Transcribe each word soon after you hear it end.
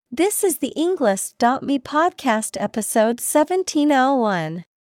This is the Englist.me podcast episode 1701.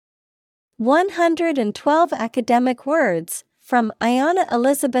 112 academic words from Ayana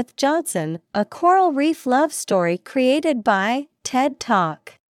Elizabeth Johnson, a coral reef love story created by TED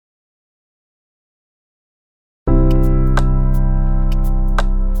Talk.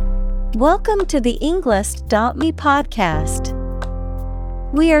 Welcome to the Englist.me podcast.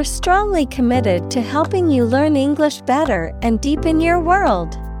 We are strongly committed to helping you learn English better and deepen your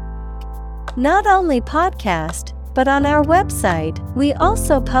world. Not only podcast, but on our website, we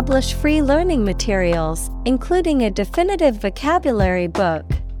also publish free learning materials, including a definitive vocabulary book,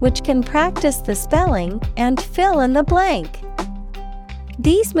 which can practice the spelling and fill in the blank.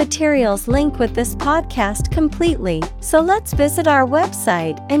 These materials link with this podcast completely, so let's visit our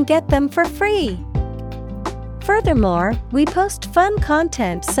website and get them for free. Furthermore, we post fun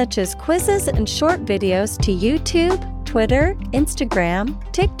content such as quizzes and short videos to YouTube, Twitter, Instagram,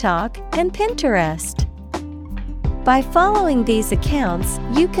 TikTok, and Pinterest. By following these accounts,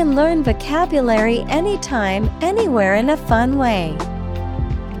 you can learn vocabulary anytime, anywhere in a fun way.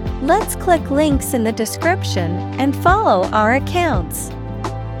 Let's click links in the description and follow our accounts.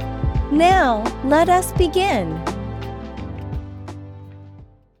 Now, let us begin.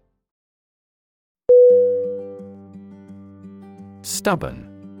 Stubborn.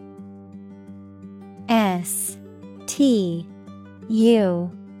 S-T-U-B-B-O-R-N.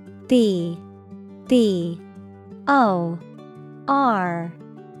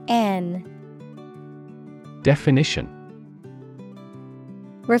 Definition: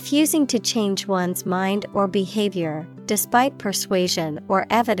 refusing to change one's mind or behavior, despite persuasion or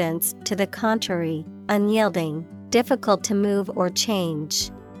evidence to the contrary, unyielding, difficult to move or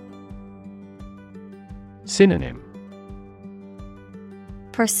change. Synonym: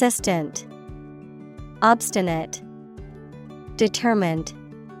 persistent, obstinate, determined.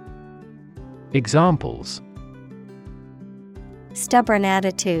 Examples: stubborn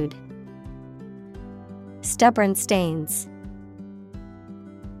attitude, stubborn stains.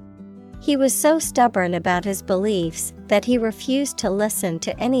 He was so stubborn about his beliefs that he refused to listen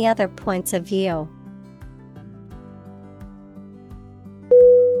to any other points of view.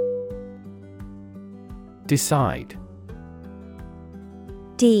 Decide.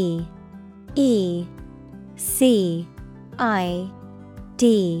 D-E-C-I-D-E.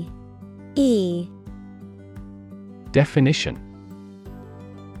 Definition: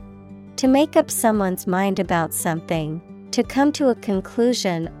 to make up someone's mind about something, to come to a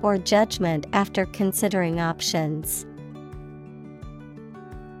conclusion or judgment after considering options.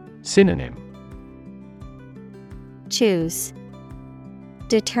 Synonym: choose,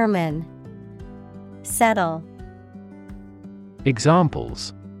 determine, settle.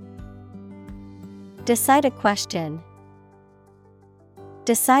 Examples: decide a question,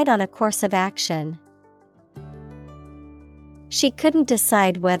 decide on a course of action. She couldn't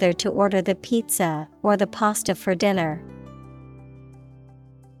decide whether to order the pizza or the pasta for dinner.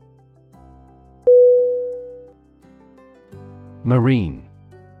 Marine.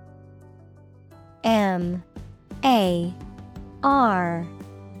 M-A-R-I-N-E.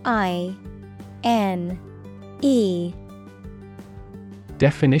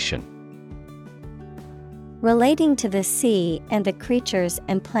 Definition: relating to the sea and the creatures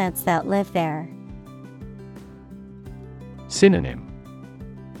and plants that live there. Synonym: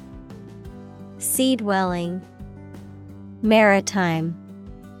 sea-dwelling, maritime,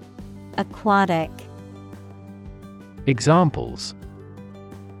 aquatic. Examples: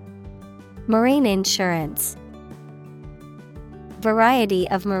 marine insurance, variety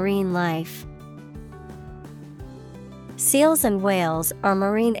of marine life. Seals and whales are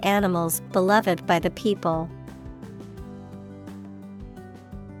marine animals beloved by the people.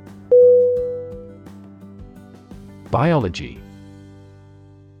 Biology.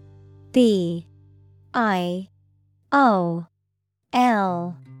 B-I-O-L-O-G-Y.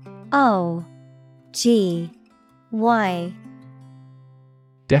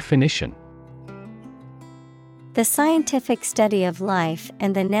 Definition: the scientific study of life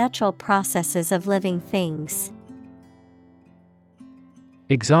and the natural processes of living things.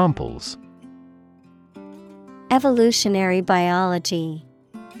 Examples: evolutionary biology,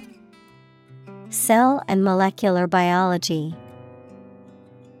 cell and molecular biology.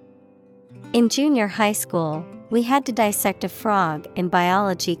 In junior high school, we had to dissect a frog in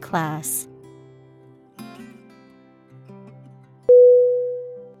biology class.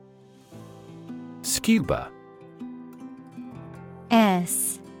 Scuba.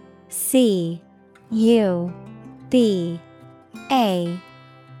 S-C-U-B-A.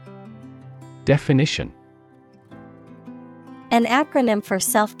 Definition: an An acronym for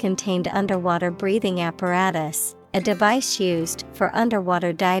self-contained underwater breathing apparatus, a device used for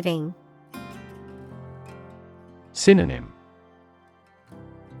underwater diving. Synonym: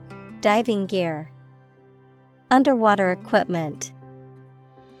 Diving gear, underwater equipment.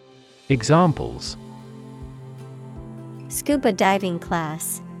 Examples: Scuba diving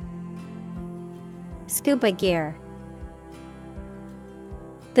class, scuba gear.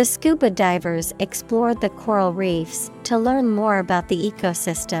 The scuba divers explored the coral reefs to learn more about the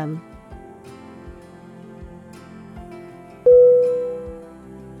ecosystem.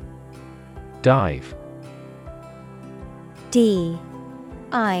 Dive. D-I-V-E.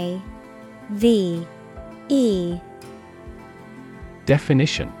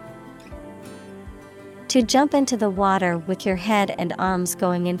 Definition: To jump into the water with your head and arms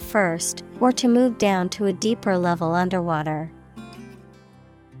going in first, or to move down to a deeper level underwater.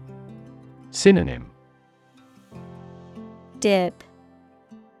 Synonym: Dip,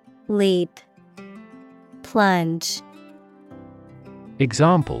 leap, plunge.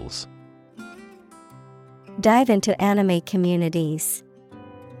 Examples: Dive into anime communities.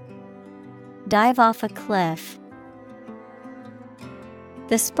 Dive off a cliff.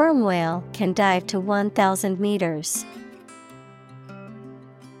 The sperm whale can dive to 1,000 meters.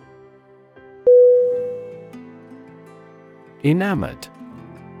 Enamored.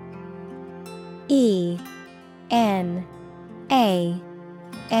 E-N-A-M-O-R-E-D.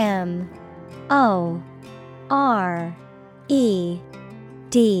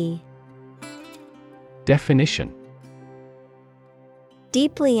 Definition: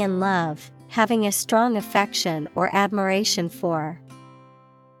 Deeply in love, having a strong affection or admiration for.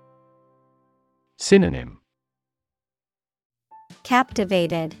 Synonym: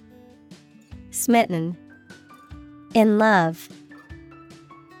 Captivated, smitten, in love.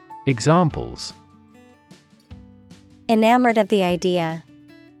 Examples: Enamored of the idea.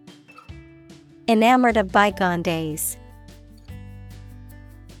 Enamored of bygone days.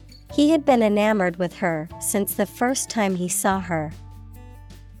 He had been enamored with her since the first time he saw her.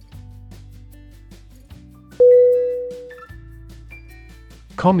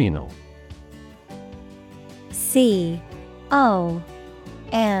 Communal. C-O-M-M-U-N-A-L.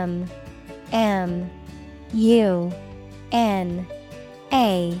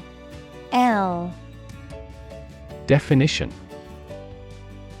 Definition: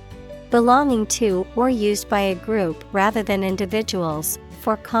 Belonging to or used by a group rather than individuals,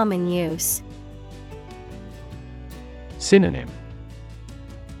 for common use. Synonym: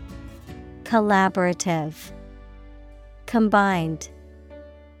 Collaborative, combined,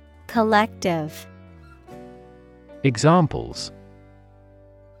 collective. Examples: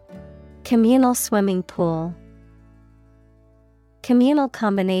 Communal swimming pool. Communal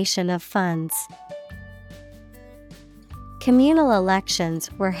combination of funds. Communal elections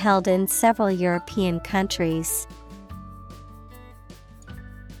were held in several European countries.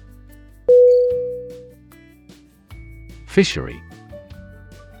 Fishery.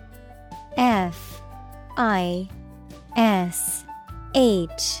 F-I-S-H-E-R-Y.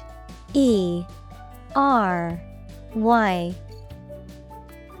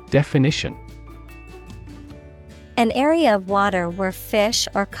 Definition: An area of water where fish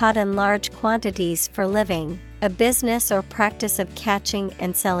are caught in large quantities for living, a business or practice of catching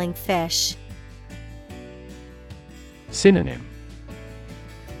and selling fish. Synonym: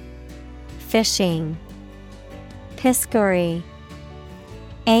 Fishing, piscary,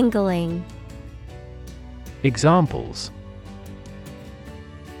 angling. Examples: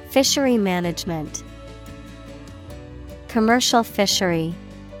 Fishery management. Commercial fishery.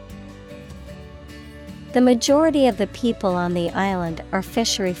 The majority of the people on the island are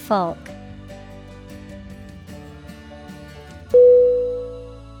fishery folk.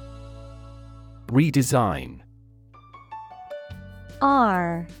 Redesign.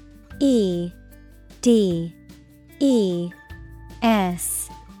 R-E-D-E-S-I-G-N.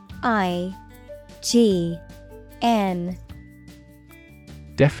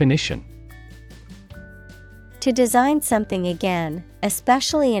 Definition: To design something again,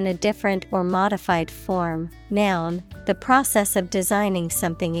 especially in a different or modified form. Noun, the process of designing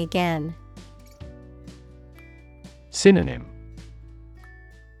something again. Synonym: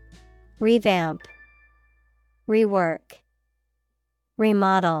 Revamp, rework,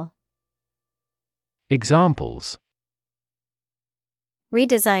 remodel. Examples: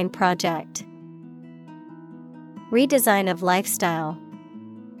 Redesign project. Redesign of lifestyle.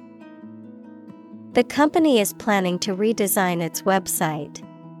 The company is planning to redesign its website.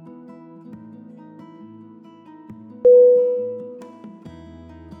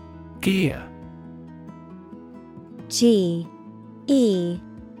 Gear. G E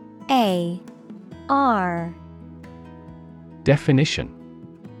A R. Definition: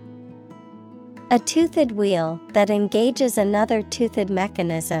 A toothed wheel that engages another toothed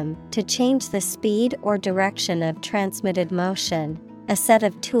mechanism to change the speed or direction of transmitted motion, a set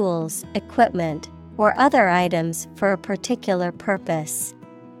of tools, equipment, or other items for a particular purpose.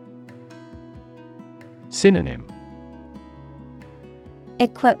 Synonym: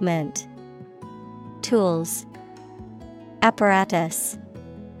 Equipment, tools, apparatus.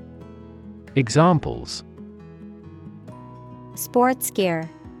 Examples: Sports gear,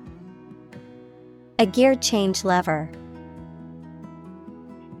 a gear change lever.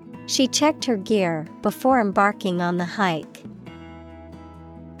 She checked her gear before embarking on the hike.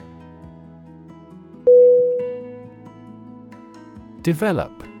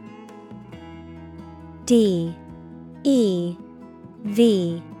 Develop. D E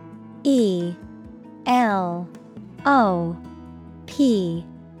V E L O P.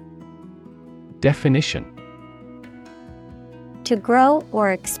 Definition: To grow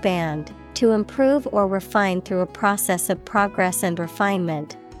or expand, to improve or refine through a process of progress and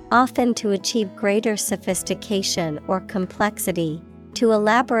refinement, often to achieve greater sophistication or complexity, to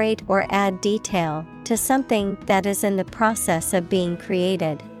elaborate or add detail to something that is in the process of being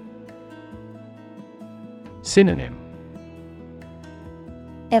created. Synonym: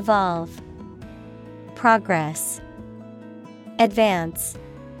 Evolve, progress, advance.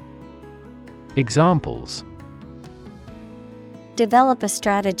 Examples: Develop a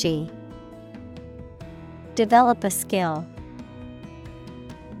strategy, develop a skill.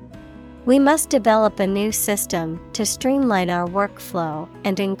 We must develop a new system to streamline our workflow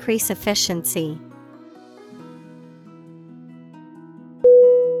and increase efficiency.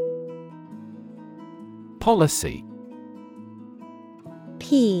 Policy.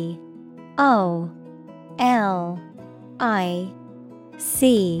 P O L I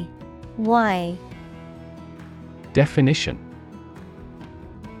C Y. Definition: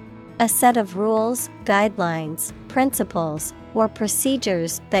 A set of rules, guidelines, principles, or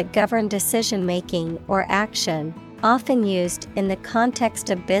procedures that govern decision-making or action, often used in the context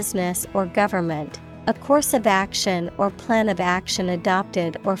of business or government, a course of action or plan of action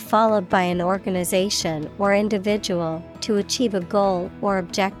adopted or followed by an organization or individual to achieve a goal or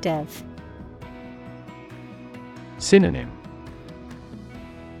objective. Synonym: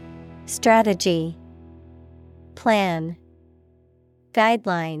 Strategy, plan,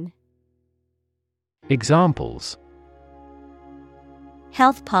 guideline. Examples: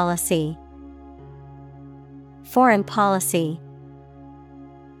 Health policy, foreign policy.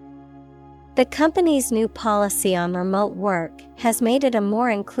 The company's new policy on remote work has made it a more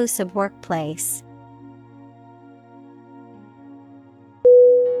inclusive workplace.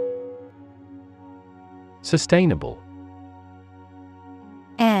 Sustainable.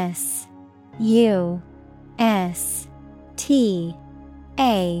 S U S T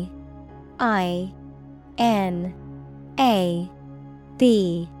A I N A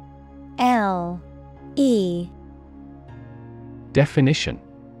B L E. Definition: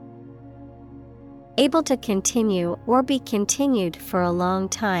 Able to continue or be continued for a long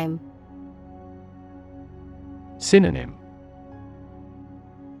time. Synonym: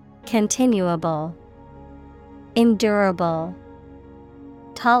 Continuable, endurable,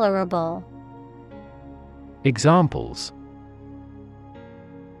 tolerable. Examples: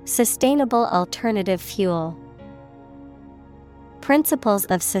 Sustainable alternative fuel. Principles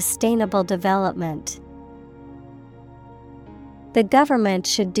of sustainable development. The government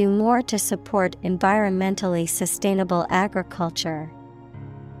should do more to support environmentally sustainable agriculture.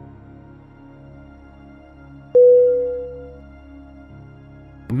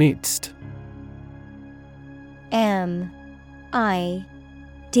 Midst. M-I-D-S-T.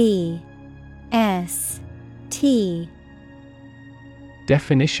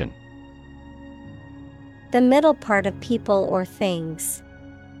 Definition: The middle part of people or things.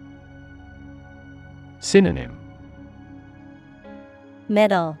 Synonym: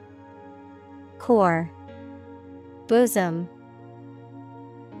 Middle, core, bosom.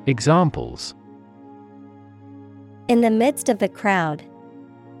 Examples: In the midst of the crowd.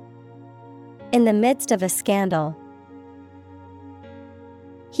 In the midst of a scandal.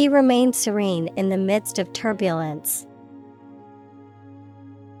 He remained serene in the midst of turbulence.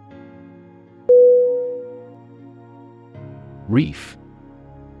 Reef.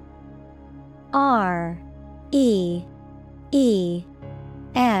 R E E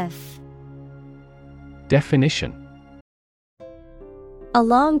F. Definition: A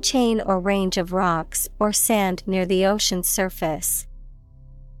long chain or range of rocks or sand near the ocean's surface.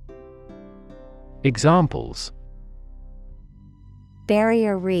 Examples: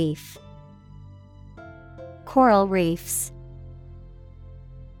 barrier reef. Coral reefs.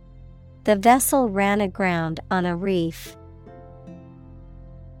 The vessel ran aground on a reef.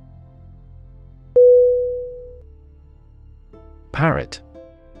 Parrot.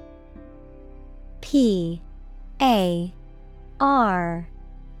 P-A-R-R-O-T.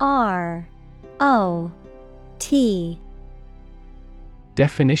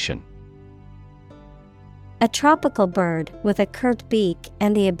 Definition. A tropical bird with a curved beak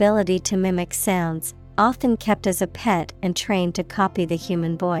and the ability to mimic sounds, often kept as a pet and trained to copy the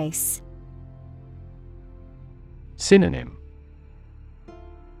human voice. Synonym.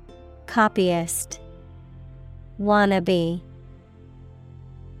 Copyist. Wannabe.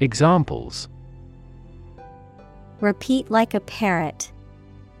 Examples. Repeat like a parrot.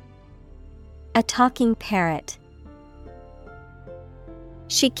 A talking parrot.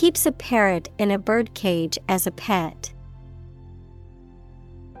 She keeps a parrot in a bird cage as a pet.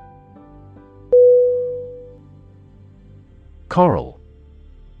 Coral.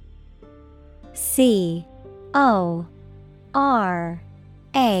 C-O-R-A-L.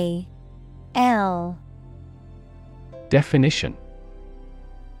 Definition.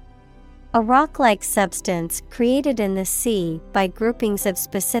 A rock-like substance created in the sea by groupings of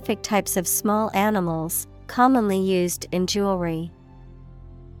specific types of small animals, commonly used in jewelry.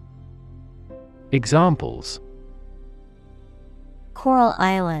 Examples. Coral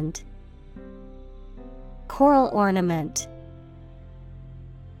island. Coral ornament.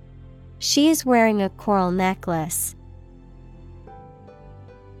 She is wearing a coral necklace.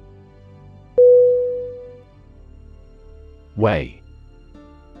 Way.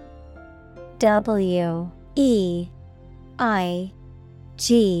 W-E-I-G-H.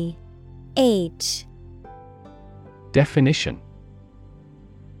 Definition.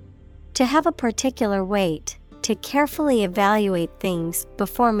 To have a particular weight, to carefully evaluate things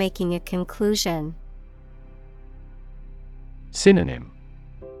before making a conclusion. Synonym.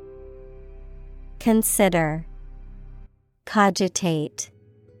 Consider. Cogitate.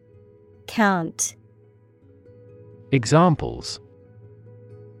 Count. Examples.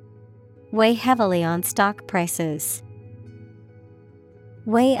 Weigh heavily on stock prices.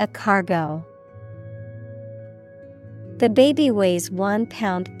 Weigh a cargo. The baby weighs 1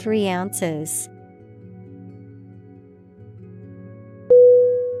 pound 3 ounces.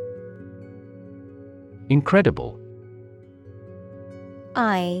 Incredible.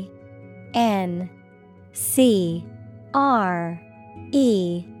 I-N-C-R-E-D-I-B-L-E.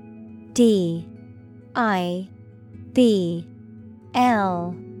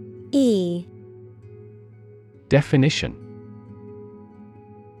 Definition.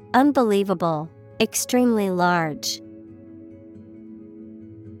 Unbelievable, extremely large.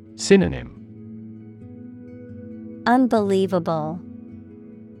 Synonym. Unbelievable.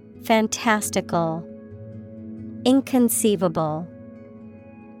 Fantastical. Inconceivable.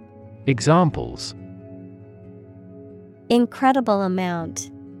 Examples. Incredible amount.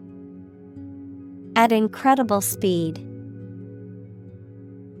 At incredible speed.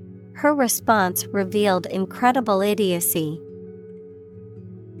 Her response revealed incredible idiocy.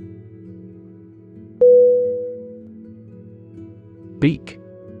 Beak.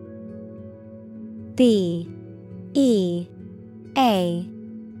 B-E-A-K.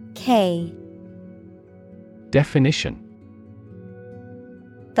 Definition.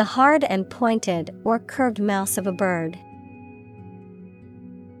 The hard and pointed or curved mouth of a bird.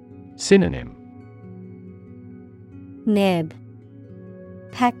 Synonym. Nib.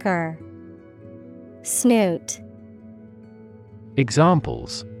 Pecker. Snoot.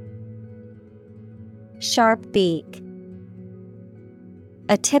 Examples. Sharp beak.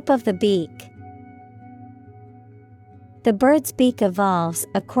 A tip of the beak. The bird's beak evolves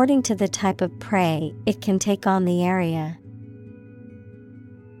according to the type of prey it can take on the area.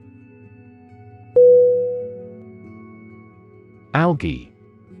 Algae.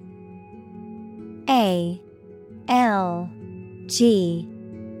 A-L-G-A-E.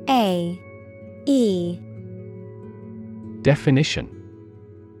 Definition.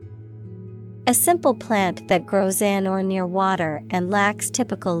 A simple plant that grows in or near water and lacks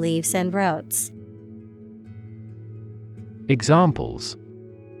typical leaves and roots. Examples.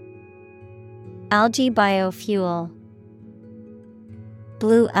 Algae biofuel.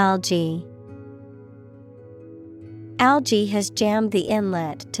 Blue algae. Algae has jammed the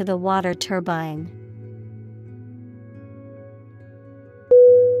inlet to the water turbine.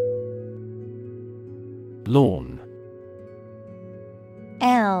 Lawn.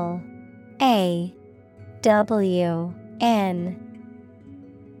 L-A-W-N.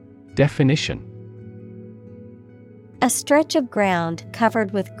 Definition. A stretch of ground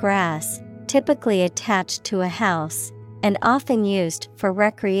covered with grass, typically attached to a house, and often used for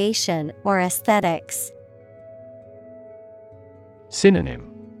recreation or aesthetics.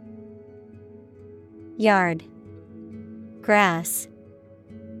 Synonym: Yard, grass,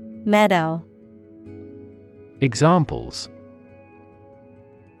 meadow. Examples: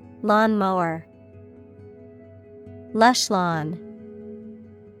 Lawn mower, lush lawn.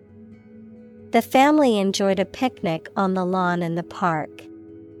 The family enjoyed a picnic on the lawn in the park.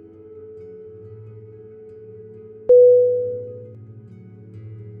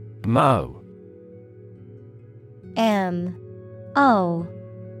 Mow. M-O-W.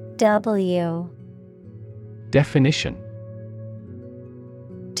 Definition: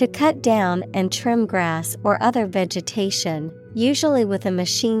 To cut down and trim grass or other vegetation, usually with a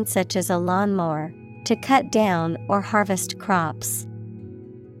machine such as a lawnmower, to cut down or harvest crops.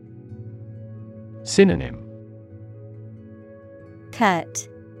 Synonym: Cut,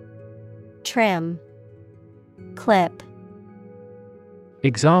 trim, clip.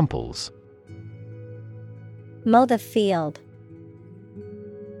 Examples: Mow the field,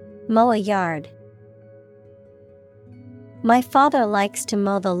 mow a yard. My father likes to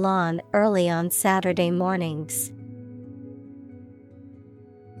mow the lawn early on Saturday mornings.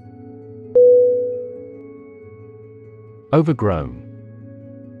 Overgrown.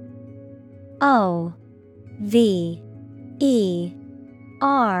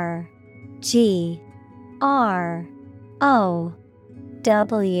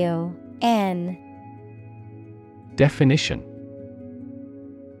 Definition: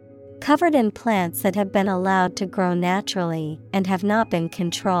 Covered in plants that have been allowed to grow naturally and have not been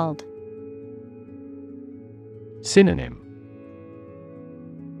controlled. Synonym: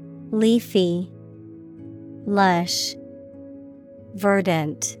 Leafy, lush,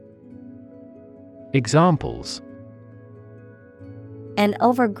 verdant. Examples: An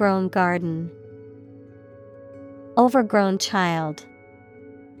overgrown garden, overgrown child.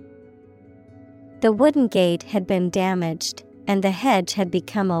 The wooden gate had been damaged, and the hedge had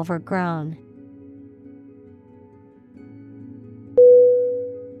become overgrown.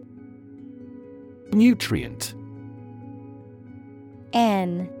 Nutrient.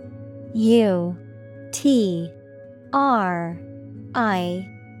 N-U-T-R-I-E-N-T.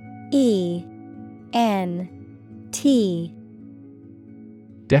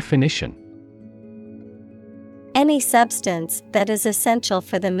 Definition: Any substance that is essential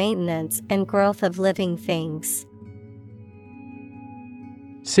for the maintenance and growth of living things.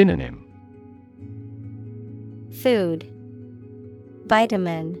 Synonym: Food,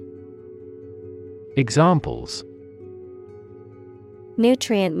 vitamin. Examples: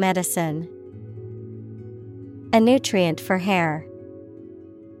 Nutrient medicine, a nutrient for hair.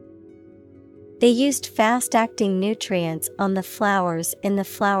 They used fast-acting nutrients on the flowers in the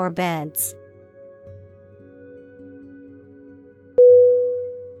flower beds.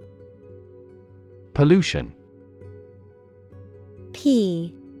 Pollution.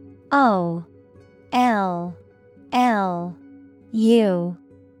 P-O-L-L-U-T-I-O-N.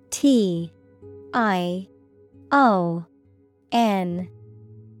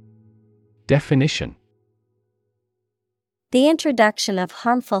 Definition: The introduction of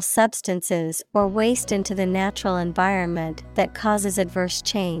harmful substances or waste into the natural environment that causes adverse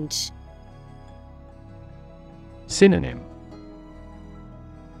change. Synonym: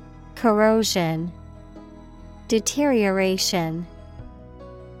 Corrosion, deterioration,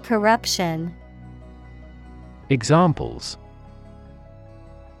 corruption. Examples: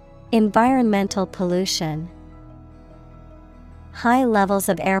 Environmental pollution, high levels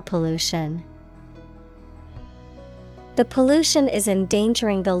of air pollution. The pollution is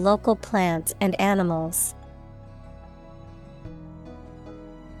endangering the local plants and animals.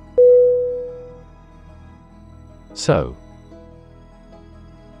 Sow.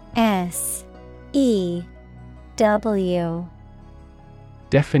 S-E-W.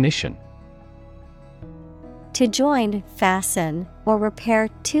 Definition: To join, fasten, or repair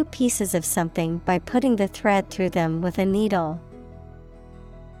two pieces of something by putting the thread through them with a needle.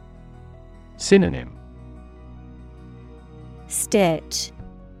 Synonym: Stitch,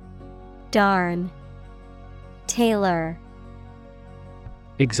 darn, tailor.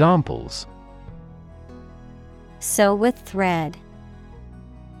 Examples: Sew with thread,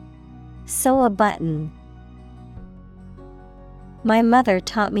 sew a button. My mother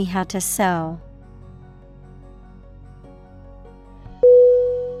taught me how to sew.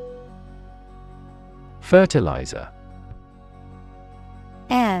 Fertilizer.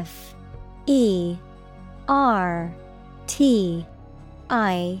 F-E-R-T-I-L-I-Z-E-R.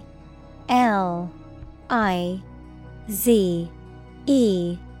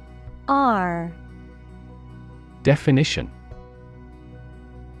 Definition: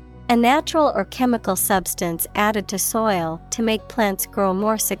 a natural or chemical substance added to soil to make plants grow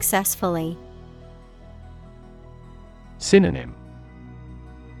more successfully. Synonym: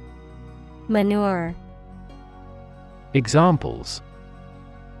 Manure. Examples: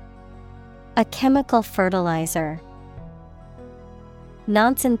 A chemical fertilizer.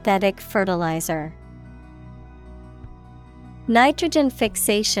 Non-synthetic fertilizer. Nitrogen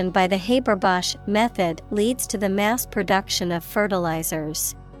fixation by the Haber-Bosch method leads to the mass production of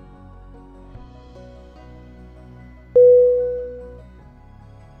fertilizers.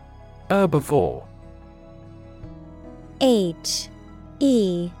 Herbivore. Herbivore.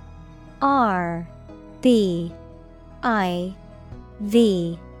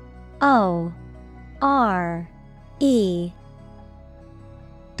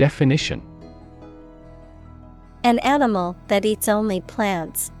 Definition: An animal that eats only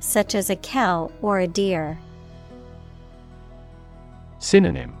plants, such as a cow or a deer.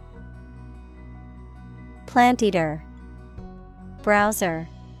 Synonym: Plant eater, browser,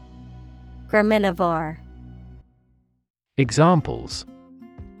 graminivore. Examples: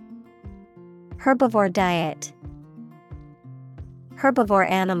 Herbivore diet. Herbivore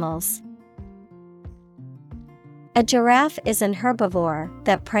animals. A giraffe is an herbivore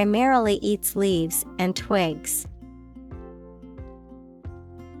that primarily eats leaves and twigs.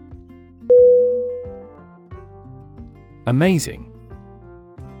 Amazing.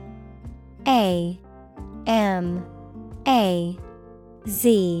 A-M-A-Z-I-N-G.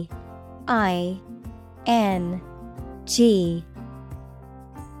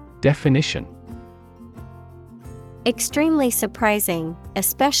 Definition: Extremely surprising,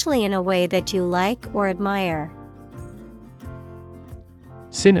 especially in a way that you like or admire.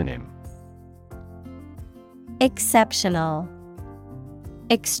 Synonym: Exceptional,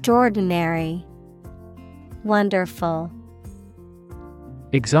 extraordinary, wonderful.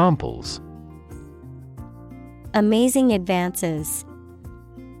 Examples: Amazing advances.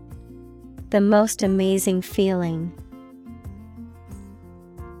 The most amazing feeling.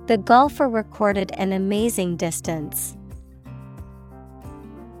 The golfer recorded an amazing distance.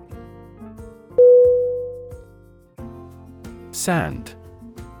 Sand.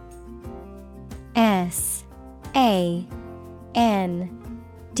 S-A-N-D.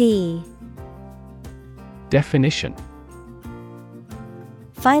 Definition: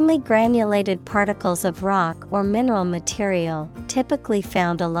 Finely granulated particles of rock or mineral material typically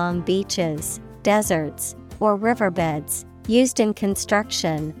found along beaches, deserts, or riverbeds, used in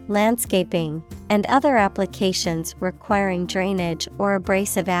construction, landscaping, and other applications requiring drainage or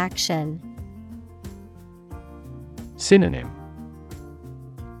abrasive action. Synonym: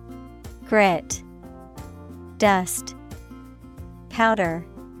 Grit, dust, powder.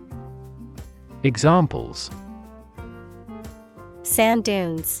 Examples: Sand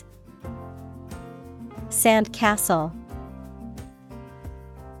dunes, sand castle.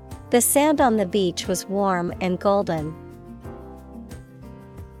 The sand on the beach was warm and golden.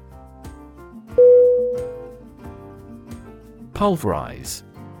 Pulverize.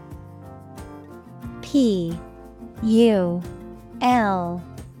 P-U-L-V-E-R-I-Z-E.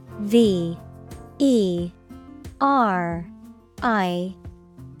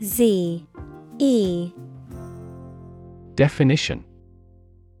 Definition: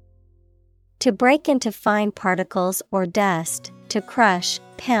 To break into fine particles or dust, to crush,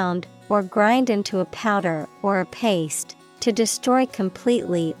 pound, or grind into a powder or a paste, to destroy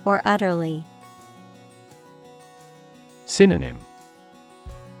completely or utterly. Synonym: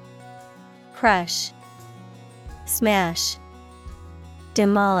 Crush, smash,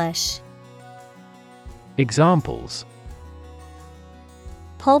 demolish. Examples: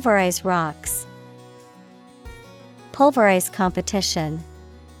 Pulverize rocks. Pulverize competition.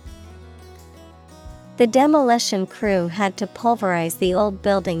 The demolition crew had to pulverize the old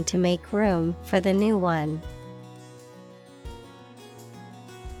building to make room for the new one.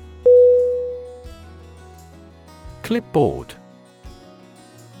 Clipboard.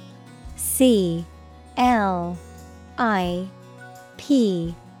 C-L-I-P-B-O-A-R-D.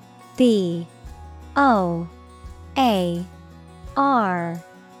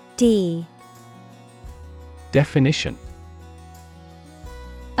 Definition: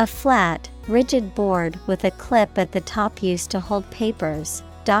 A flat, rigid board with a clip at the top used to hold papers,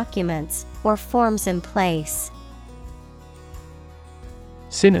 documents, or forms in place.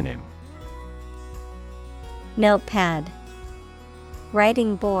 Synonym: Notepad,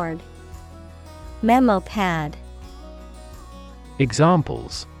 writing board, memo pad.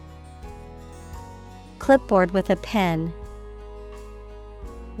 Examples: Clipboard with a pen.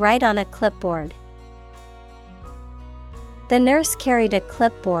 Write on a clipboard. The nurse carried a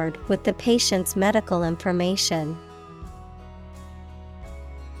clipboard with the patient's medical information.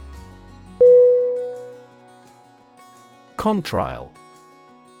 Contrail.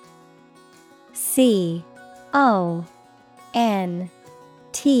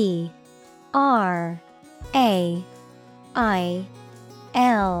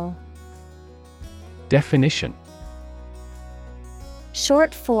 CONTRAIL. Definition.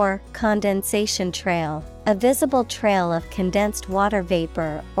 Short for condensation trail, a visible trail of condensed water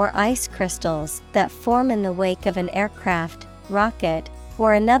vapor or ice crystals that form in the wake of an aircraft, rocket,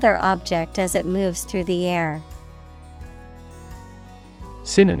 or another object as it moves through the air.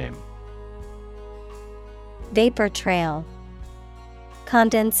 Synonym. Vapor trail,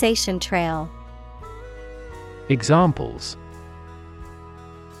 condensation trail. Examples.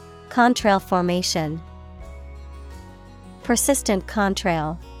 Contrail formation, persistent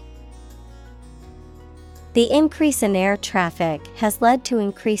contrail. The increase in air traffic has led to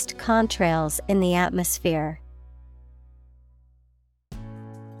increased contrails in the atmosphere.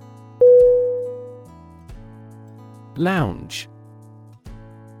 Lounge.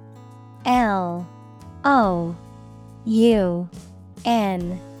 LOUNGE.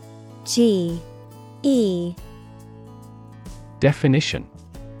 Definition.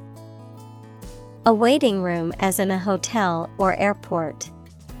 A waiting room as in a hotel or airport.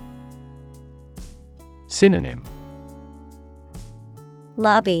 Synonym.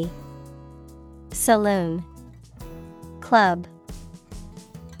 Lobby, saloon, club.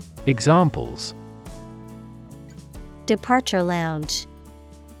 Examples. Departure lounge,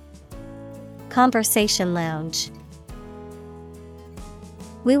 conversation lounge.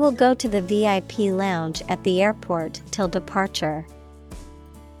 We will go to the VIP lounge at the airport till departure.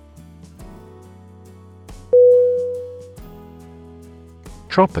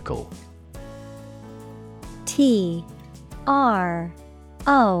 Tropical. TROPICAL.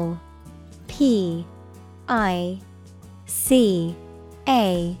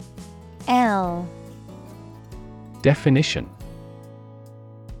 Definition.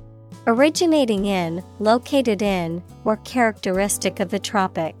 Originating in, located in, or characteristic of the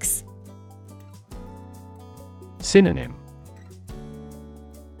tropics. Synonym.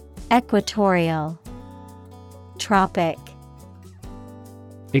 Equatorial, tropic.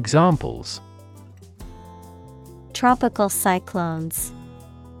 Examples. Tropical cyclones,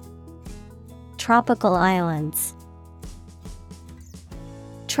 tropical islands.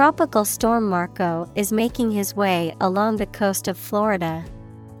 Tropical storm Marco is making his way along the coast of Florida.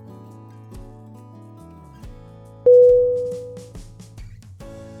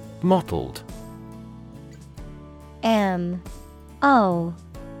 Mottled. MOTTLED.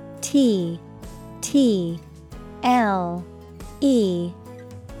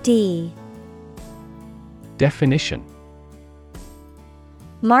 Definition.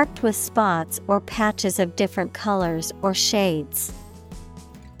 Marked with spots or patches of different colors or shades.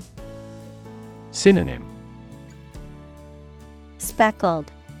 Synonym.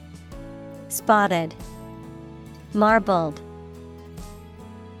 Speckled, spotted, marbled.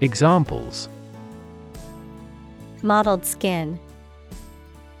 Examples. Mottled skin,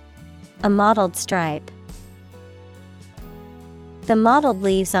 a mottled stripe. The mottled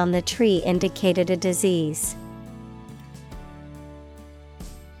leaves on the tree indicated a disease.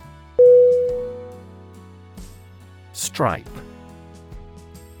 Stripe.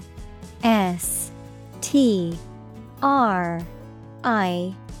 STRIPE.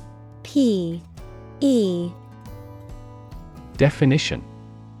 Definition.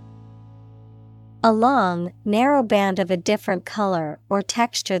 A long, narrow band of a different color or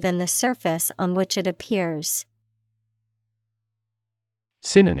texture than the surface on which it appears.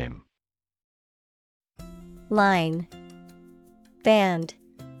 Synonym. Line, band,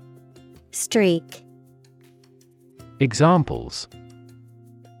 streak. Examples.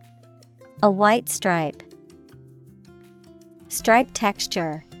 A white stripe, stripe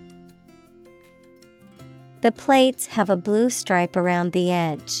texture. The plates have a blue stripe around the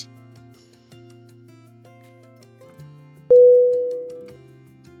edge.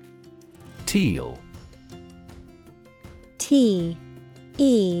 Teal. TEAL.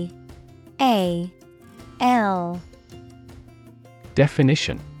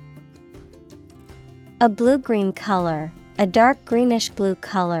 Definition. A blue-green color, a dark greenish-blue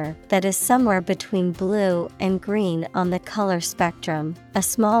color that is somewhere between blue and green on the color spectrum, a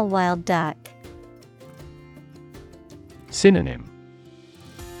small wild duck. Synonym.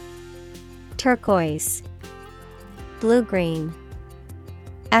 Turquoise, blue-green,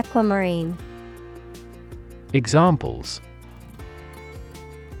 aquamarine. Examples: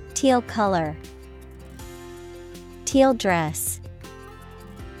 teal color, teal dress.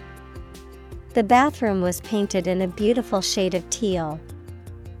 The bathroom was painted in a beautiful shade of teal.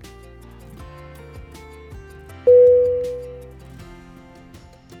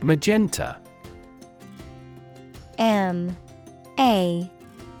 Magenta. M-A-G-E-N-T-A.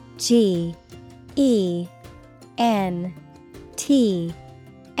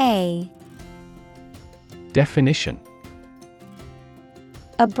 Definition: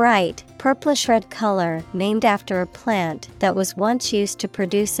 a bright, purplish-red color named after a plant that was once used to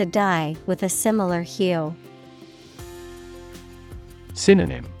produce a dye with a similar hue.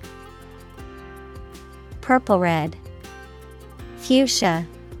 Synonym: purple-red, fuchsia.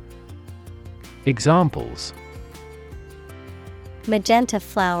 Examples: magenta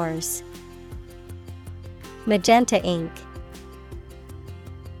flowers, magenta ink.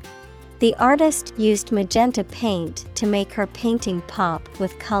 The artist used magenta paint to make her painting pop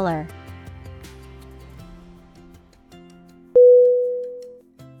with color.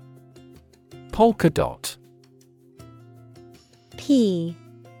 Polka dot. P-O-L-K-A-D-O-T.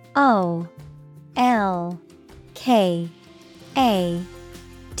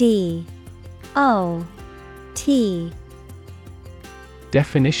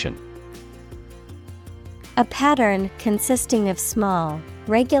 Definition: a pattern consisting of small,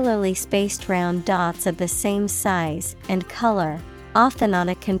 regularly spaced round dots of the same size and color, often on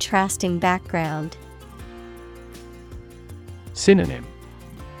a contrasting background. Synonym: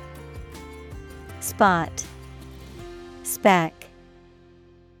 spot, speck,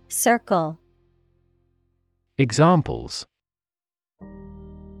 circle. Examples: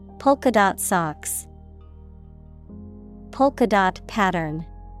 polka dot socks, polka dot pattern.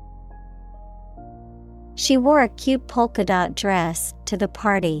 She wore a cute polka dot dress to the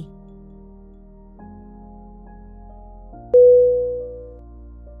party.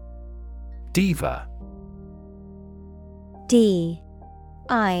 Diva. D-I-V-A.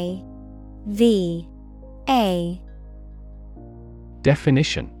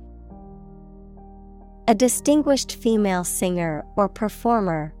 Definition: a distinguished female singer or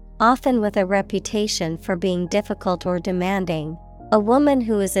performer, often with a reputation for being difficult or demanding. A woman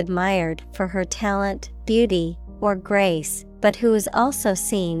who is admired for her talent, beauty, or grace, but who is also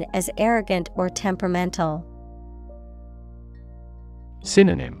seen as arrogant or temperamental.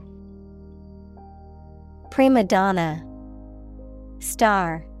 Synonym: prima donna,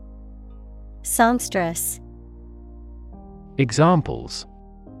 star, songstress. Examples: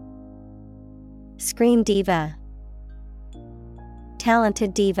 scream diva,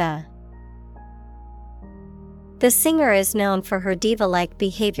 talented diva. The singer is known for her diva-like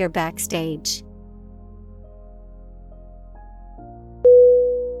behavior backstage.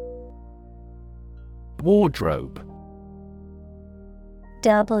 Wardrobe.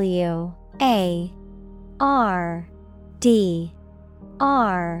 W-A-R-D-R-O-B-E.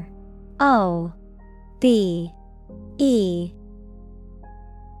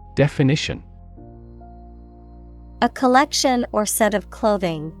 Definition: a collection or set of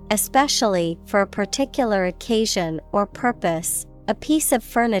clothing, especially for a particular occasion or purpose, a piece of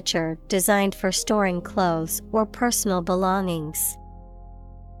furniture designed for storing clothes or personal belongings.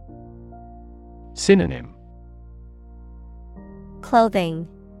 Synonym: clothing,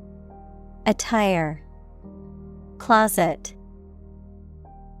 attire, closet.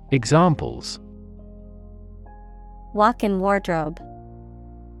 Examples: walk-in wardrobe,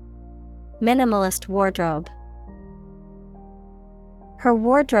 minimalist wardrobe. Her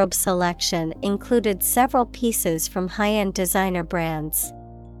wardrobe selection included several pieces from high-end designer brands.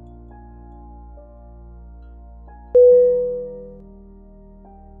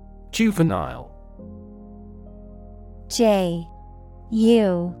 Juvenile. J-U-V-E-N-I-L-E.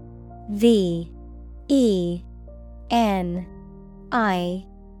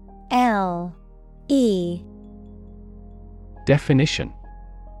 Definition: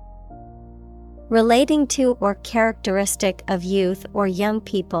 relating to or characteristic of youth or young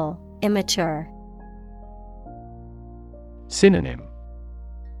people, immature. Synonym: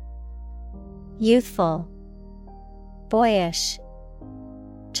 youthful, boyish,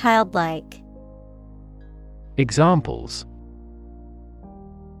 childlike. Examples: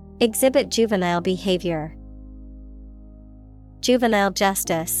 exhibit juvenile behavior, juvenile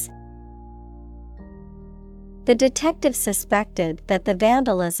justice. The detective suspected that the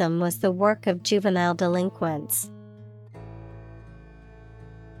vandalism was the work of juvenile delinquents.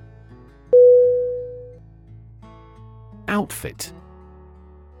 Outfit.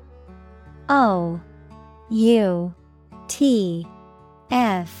 O-U-T-F-I-T.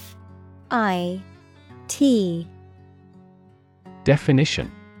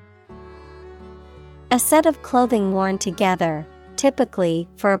 Definition: a set of clothing worn together, typically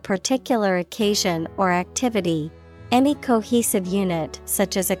for a particular occasion or activity, any cohesive unit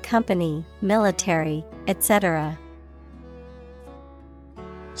such as a company, military, etc.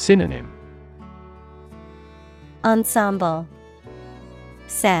 Synonym: Ensemble,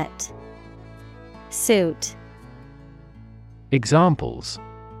 set, suit. Examples: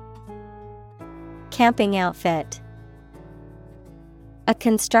 Camping outfit, a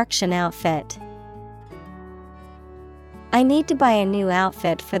construction outfit. I need to buy a new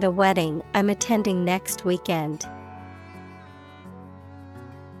outfit for the wedding I'm attending next weekend.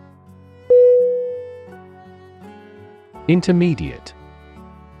 Intermediate.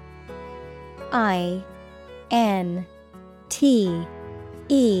 Intermediate.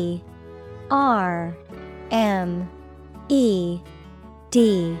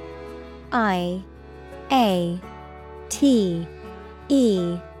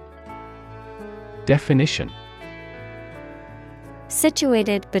 Definition: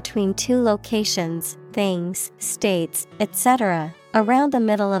 situated between two locations, things, states, etc., around the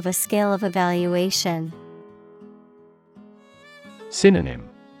middle of a scale of evaluation. Synonym: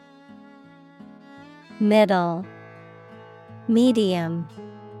 Middle, medium,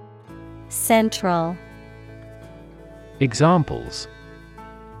 central. Examples: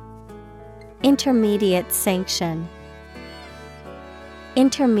 intermediate sanction,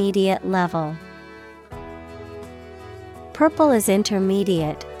 intermediate level. Purple is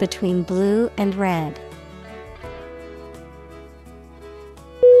intermediate between blue and red.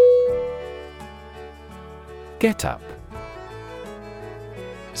 Get up.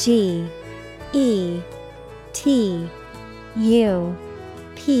 G-E-T-U-P.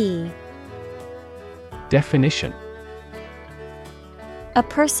 Definition: a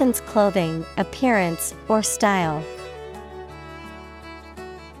person's clothing, appearance, or style.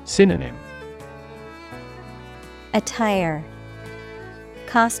 Synonym: attire,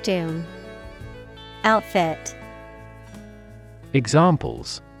 costume, outfit.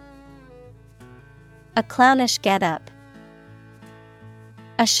 Examples: a clownish getup,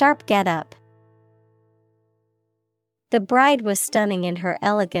 a sharp getup. The bride was stunning in her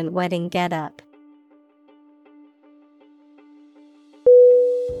elegant wedding getup.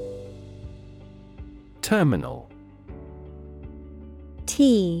 Terminal.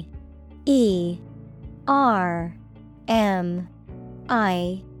 T-E-R-M-I-N-A-L.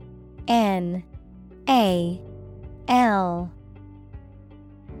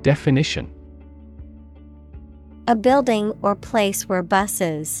 Definition: a building or place where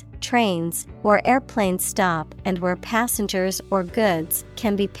buses, trains, or airplanes stop and where passengers or goods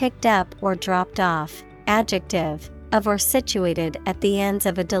can be picked up or dropped off. Adjective, of or situated at the ends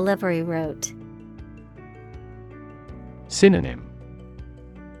of a delivery route. Synonym: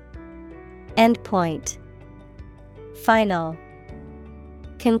 endpoint, final,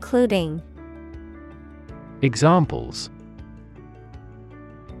 concluding. Examples: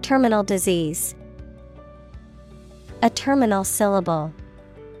 terminal disease, a terminal syllable.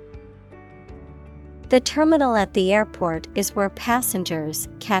 The terminal at the airport is where passengers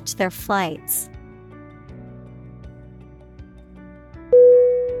catch their flights.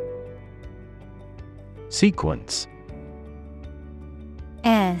 Sequence.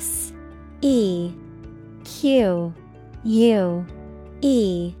 S-E-Q-U-E-N-C-E.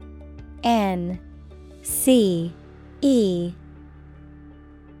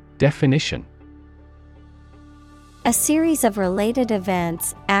 Definition: a series of related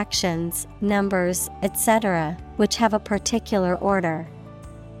events, actions, numbers, etc., which have a particular order.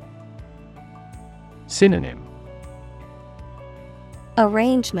 Synonym: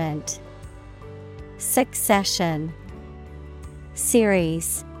 arrangement, succession,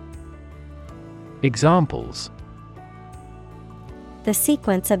 series. Examples: the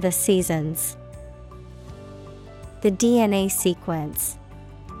sequence of the seasons, the DNA sequence.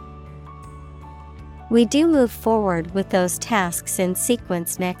 We do move forward with those tasks in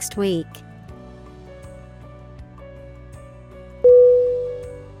sequence next week.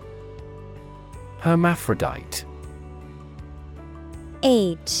 Hermaphrodite.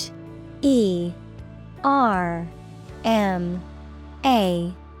 Hermaphrodite.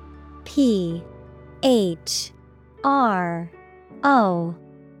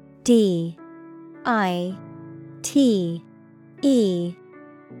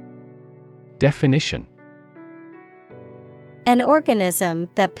 Definition: an organism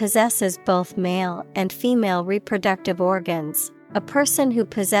that possesses both male and female reproductive organs, a person who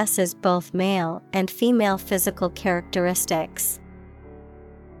possesses both male and female physical characteristics.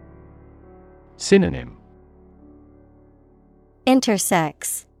 Synonym: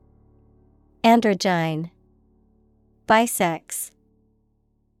 Intersex, androgyne, bisex.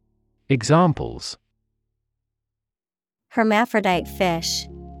 Examples: Hermaphrodite fish,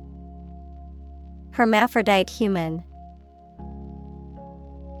 hermaphrodite human.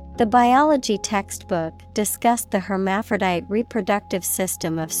 The biology textbook discussed the hermaphrodite reproductive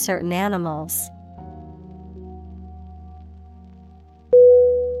system of certain animals.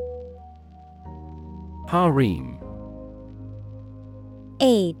 Harem.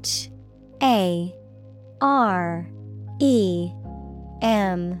 Harem.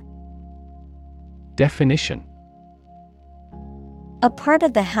 Definition: A part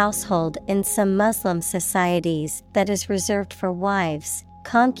of the household in some Muslim societies that is reserved for wives,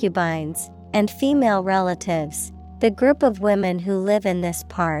 concubines, and female relatives, the group of women who live in this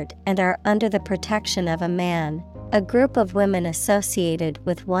part and are under the protection of a man, a group of women associated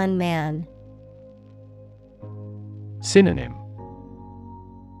with one man. Synonym: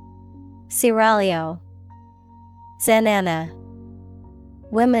 Seraglio, Zanana,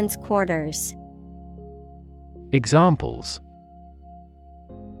 women's quarters. Examples: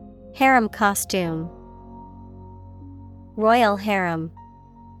 Harem costume, royal harem.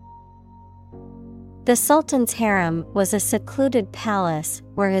 The Sultan's harem was a secluded palace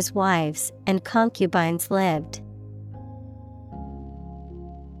where his wives and concubines lived.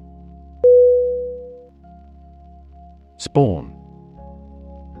 Spawn.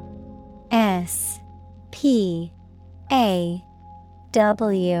 S-P-A-W-N.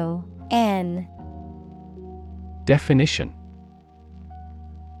 Definition: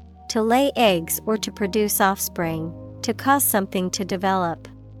 To lay eggs or to produce offspring, to cause something to develop.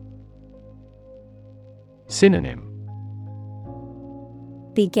 Synonym: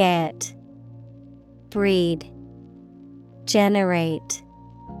 Beget, breed, generate.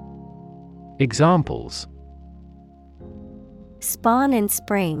 Examples: Spawn in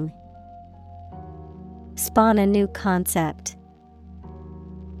spring, spawn a new concept.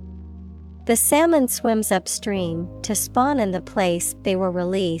 The salmon swims upstream to spawn in the place they were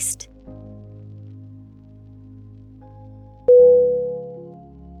released.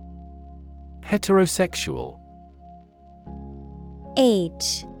 Heterosexual.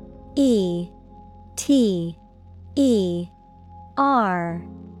 Heterosexual.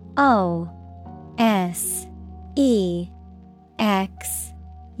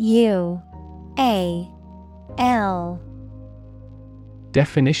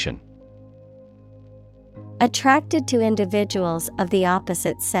 Definition: Attracted to individuals of the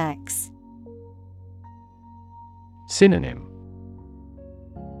opposite sex. Synonym: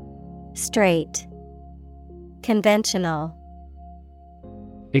 Straight, conventional.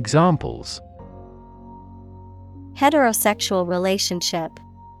 Examples: Heterosexual relationship,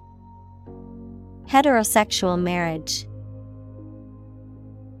 heterosexual marriage.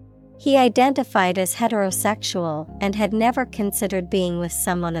 He identified as heterosexual and had never considered being with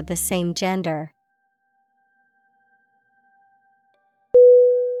someone of the same gender.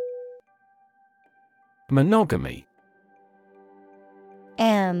 Monogamy.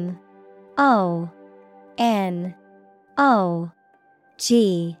 M-O-N-O-G-A-M-Y.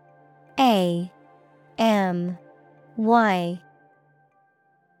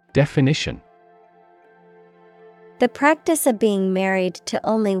 Definition: The practice of being married to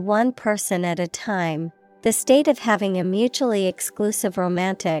only one person at a time, the state of having a mutually exclusive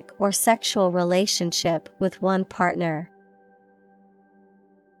romantic or sexual relationship with one partner.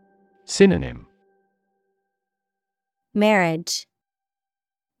 Synonym: Marriage,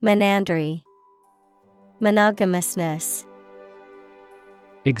 menandry, monogamousness.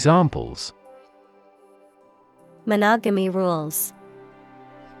 Examples: Monogamy rules.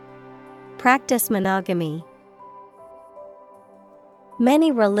 Practice monogamy.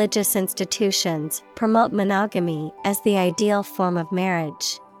 Many religious institutions promote monogamy as the ideal form of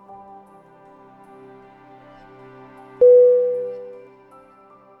marriage.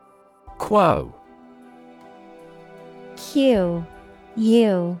 Quo. Q-U-O.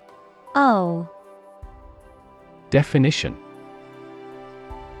 Definition: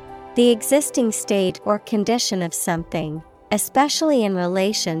 The existing state or condition of something, especially in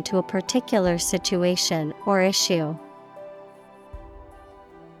relation to a particular situation or issue.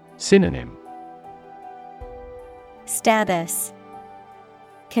 Synonym: Status,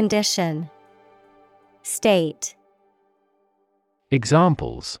 condition, state.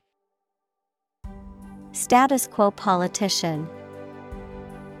 Examples: Status quo politician,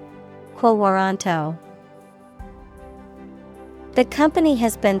 quo warranto. The company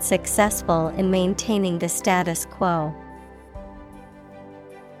has been successful in maintaining the status quo.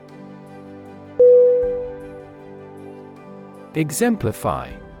 Exemplify.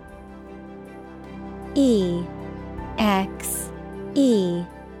 EXemplify.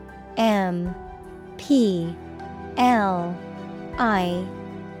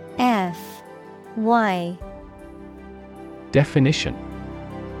 Definition.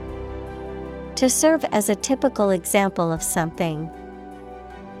 To serve as a typical example of something.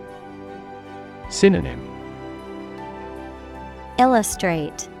 Synonym.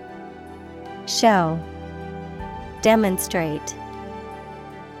 Illustrate, show, demonstrate.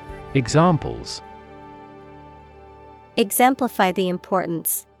 Examples. Exemplify the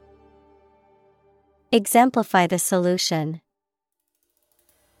importance. Exemplify the solution.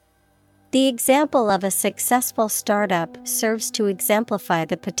 The example of a successful startup serves to exemplify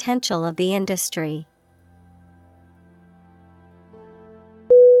the potential of the industry.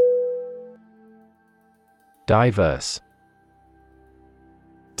 Diverse.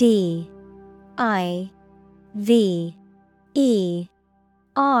 DIVERSE.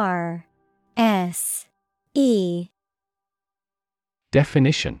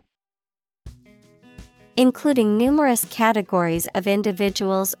 Definition. Including numerous categories of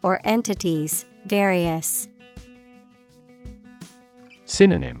individuals or entities, various.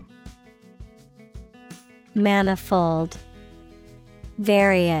 Synonym. Manifold,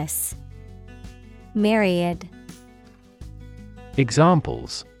 various, myriad.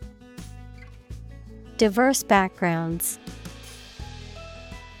 Examples. Diverse backgrounds.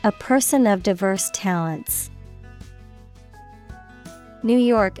 A person of diverse talents. New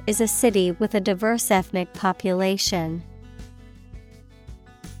York is a city with a diverse ethnic population.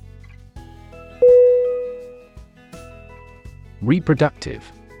 Reproductive.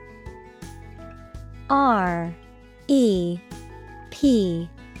 REPRODUCTIVE.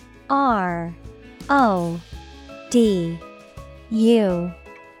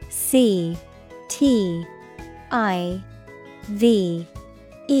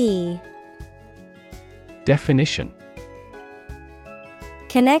 Definition.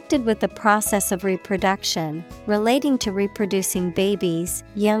 Connected with the process of reproduction, relating to reproducing babies,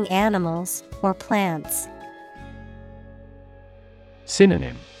 young animals, or plants.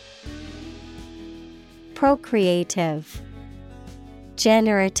 Synonym. Procreative,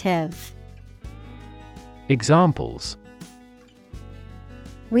 generative. Examples.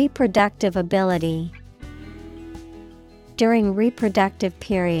 Reproductive ability. During reproductive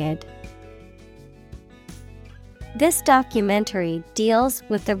period. This documentary deals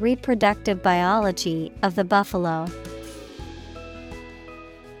with the reproductive biology of the buffalo.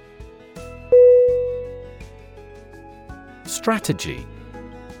 Strategy.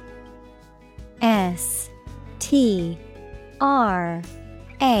 STRATEGY.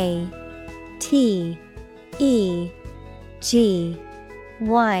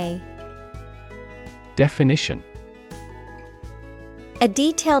 Definition. A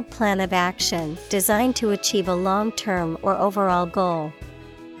detailed plan of action designed to achieve a long-term or overall goal.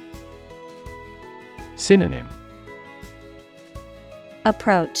 Synonym.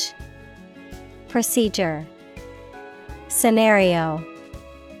 Approach, procedure, scenario.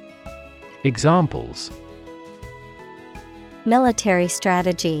 Examples. Military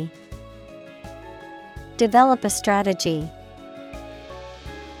strategy. Develop a strategy.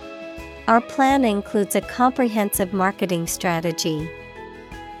 Our plan includes a comprehensive marketing strategy.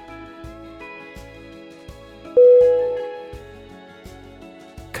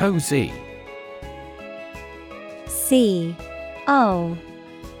 Cozy. COZY.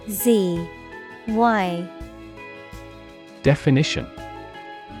 Definition.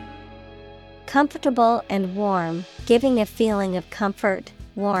 Comfortable and warm, giving a feeling of comfort,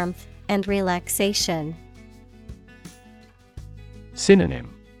 warmth, and relaxation.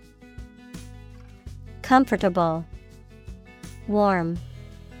 Synonym. Comfortable, warm,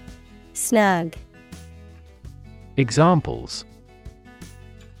 snug. Examples.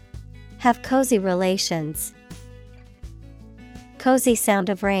 Have cozy relations. Cozy sound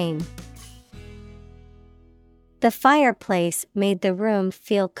of rain. The fireplace made the room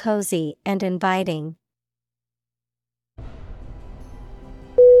feel cozy and inviting.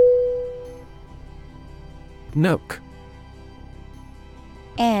 Nook.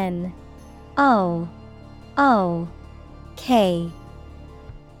 NOOK.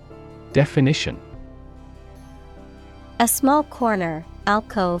 Definition. A small corner,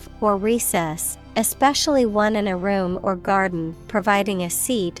 alcove, or recess, especially one in a room or garden, providing a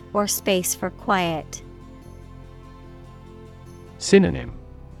seat or space for quiet. Synonym.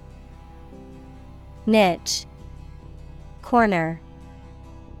 Niche, corner,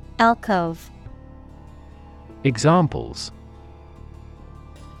 alcove. Examples.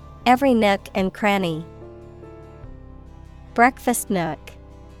 Every nook and cranny. Breakfast nook.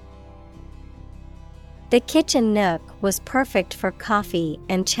 The kitchen nook was perfect for coffee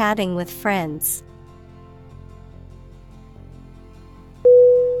and chatting with friends.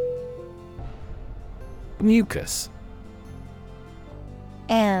 Mucus.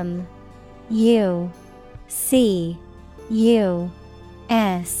 M-U-C-U-S.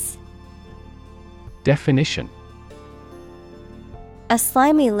 Definition: a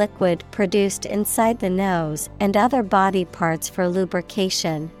slimy liquid produced inside the nose and other body parts for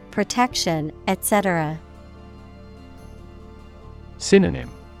lubrication, protection, etc.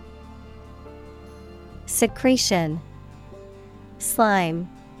 Synonym: secretion, slime,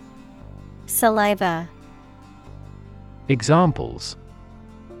 saliva. Examples: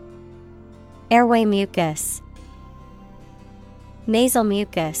 airway mucus, nasal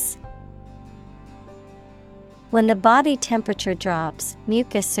mucus. When the body temperature drops,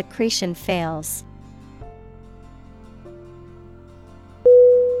 mucus secretion fails.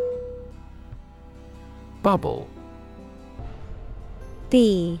 Bubble.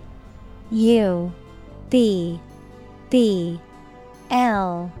 B-U-B-B-L-E.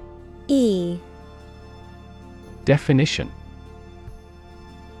 Definition: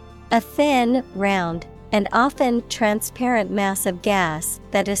 a thin, round, and often transparent mass of gas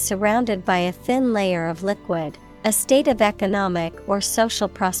that is surrounded by a thin layer of liquid, a state of economic or social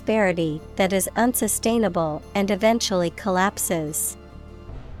prosperity that is unsustainable and eventually collapses.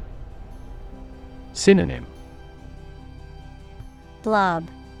 Synonym: blob,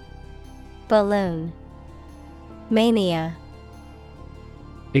 balloon, mania.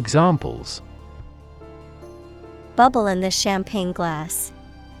 Examples: bubble in the champagne glass,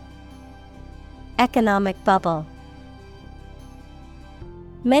 economic bubble.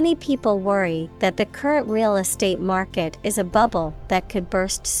 Many people worry that the current real estate market is a bubble that could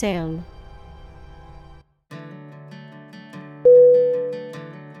burst soon.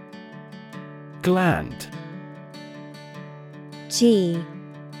 Gland. G-L-A-N-D.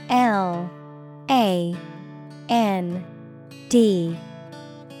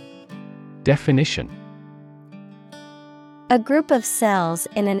 Definition: a group of cells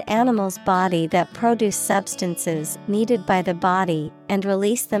in an animal's body that produce substances needed by the body and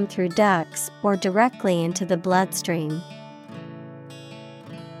release them through ducts or directly into the bloodstream.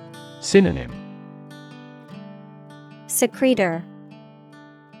 Synonym: secretor.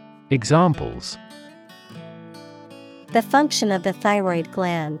 Examples: the function of the thyroid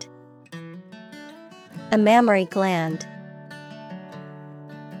gland, a mammary gland.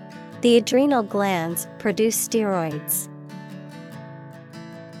 The adrenal glands produce steroids.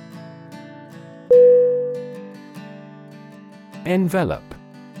 Envelope.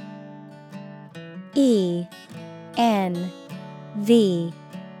 E-N-V-E-L-O-P.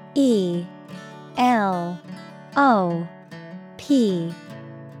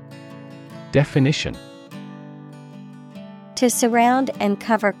 Definition: to surround and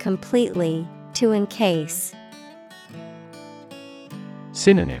cover completely, to encase.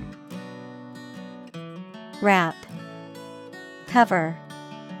 Synonym: wrap, cover,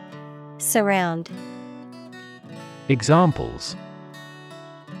 surround. Examples: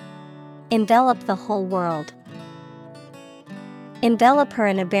 envelop the whole world. Envelop her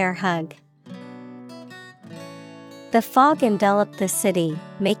in a bear hug. The fog enveloped the city,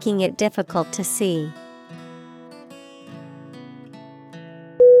 making it difficult to see.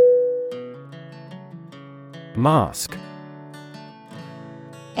 Mask.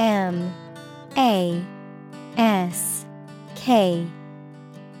 M-A-S-K.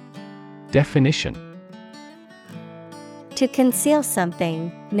 Definition: to conceal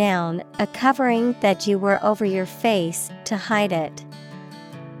something, noun, a covering that you wear over your face to hide it.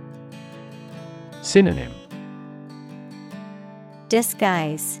 Synonym: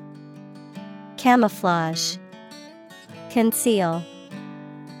 disguise, camouflage, conceal.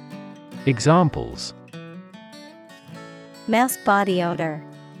 Examples: mask body odor,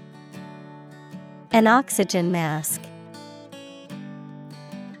 an oxygen mask.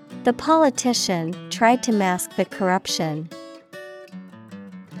 The politician tried to mask the corruption.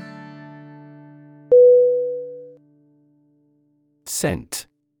 Scent.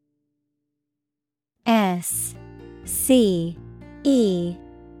 S-C-E-N-T.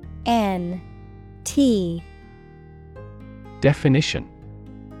 Definition: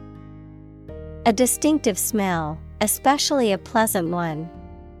 a distinctive smell, especially a pleasant one.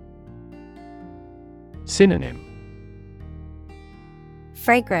 Synonym: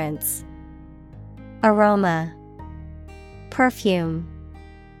 fragrance, aroma, perfume.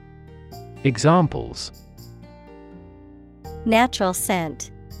 Examples: natural scent,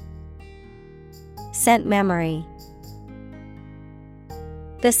 scent memory.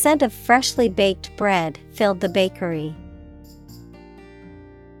 The scent of freshly baked bread filled the bakery.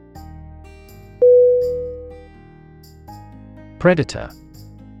 Predator.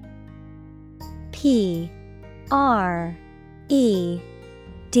 Predator.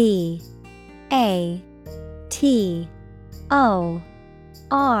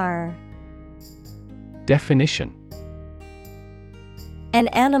 Definition. An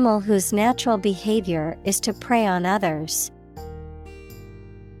animal whose natural behavior is to prey on others.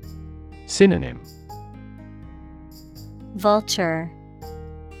 Synonym. Vulture,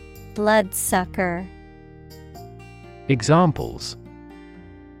 bloodsucker. Examples.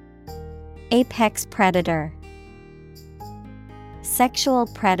 Apex predator. Sexual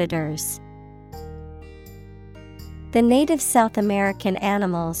predators. The native South American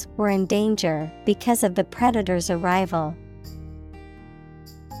animals were in danger because of the predator's arrival.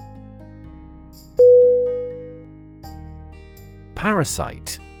 Parasite.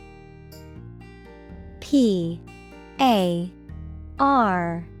 Parasite.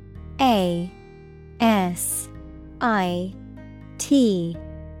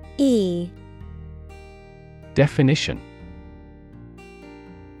 Definition.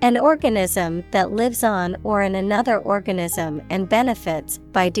 An organism that lives on or in another organism and benefits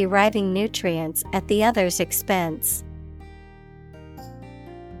by deriving nutrients at the other's expense.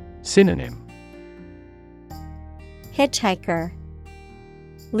 Synonym. Hitchhiker,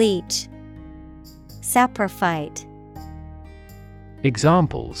 leech, saprophyte.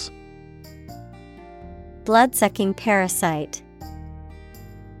 Examples. Blood-sucking parasite.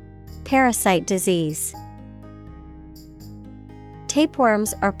 Parasite disease.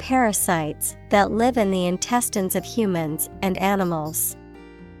 Tapeworms are parasites that live in the intestines of humans and animals.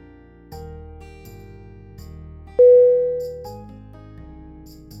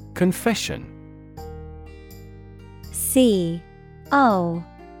 Confession. CONFESSION.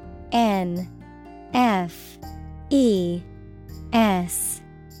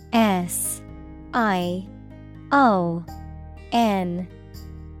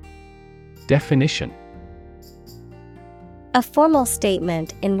 Definition. A formal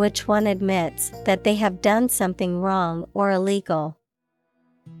statement in which one admits that they have done something wrong or illegal.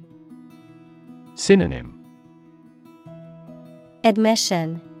 Synonym.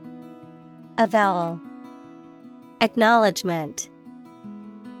 Admission, avowal, acknowledgement.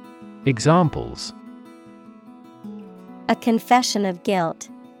 Examples. A confession of guilt.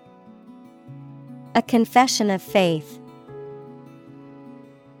 A confession of faith.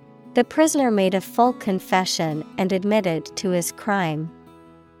 The prisoner made a full confession and admitted to his crime.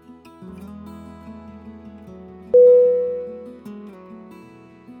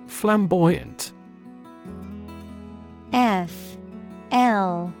 Flamboyant.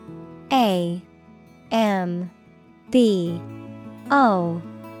 FLAMBOYANT.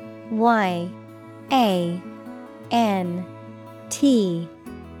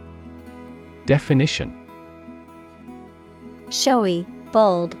 Definition. Showy,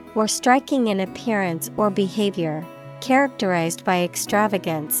 bold, or striking in appearance or behavior, characterized by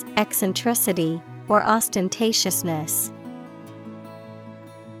extravagance, eccentricity, or ostentatiousness.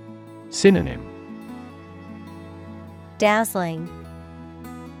 Synonym. Dazzling,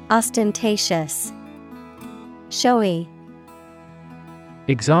 ostentatious, showy.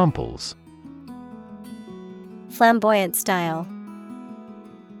 Examples. Flamboyant style.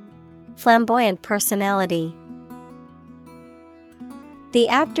 Flamboyant personality. The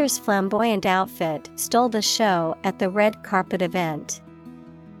actor's flamboyant outfit stole the show at the red carpet event.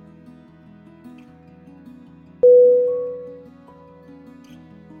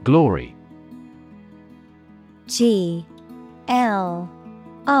 Glory. GLORY.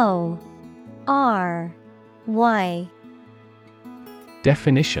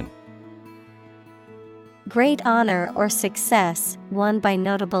 Definition. Great honor or success won by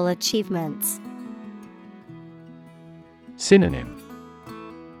notable achievements. Synonym.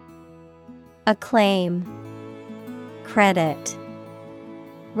 Acclaim, credit,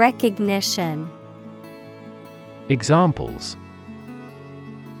 recognition. Examples.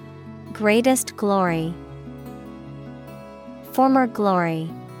 Greatest glory. Former glory.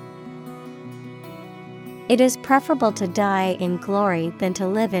 It is preferable to die in glory than to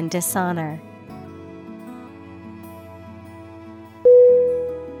live in dishonor.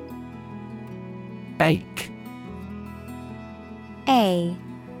 Ache.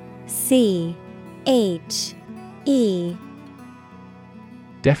 ACHE.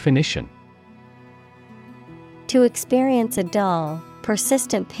 Definition. To experience a dull,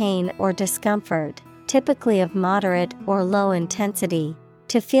 persistent pain or discomfort, typically of moderate or low intensity,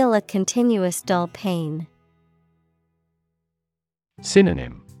 to feel a continuous dull pain.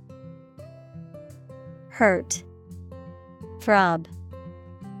 Synonym: hurt, throb,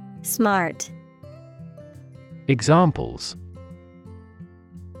 smart. Examples: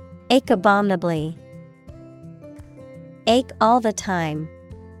 ache abominably, ache all the time.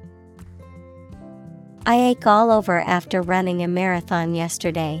 I ache all over after running a marathon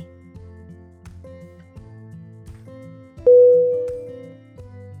yesterday.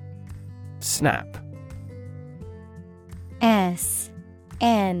 Snap.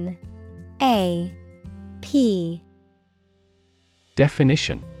 S-N-A-P.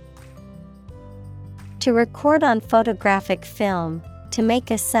 Definition: to record on photographic film, to make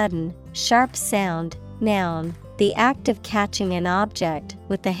a sudden, sharp sound. Noun, the act of catching an object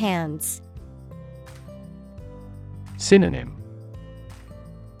with the hands. Synonym: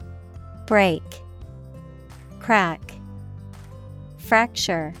 break, crack,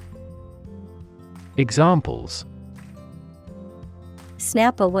 fracture. Examples: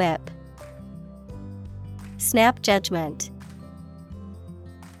 snap a whip, snap judgment.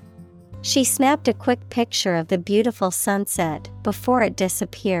 She snapped a quick picture of the beautiful sunset before it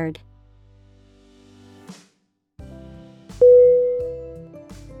disappeared.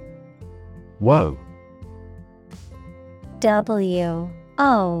 Woe.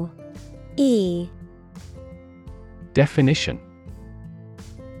 W-O-E. Definition: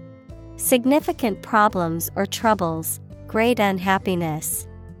 significant problems or troubles, great unhappiness.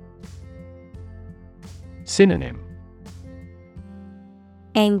 Synonym: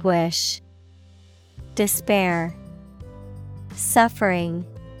 anguish, despair, suffering.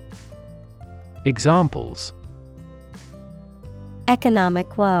 Examples: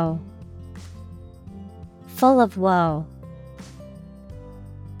 economic woe, full of woe.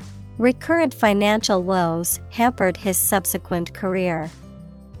 Recurrent financial woes hampered his subsequent career.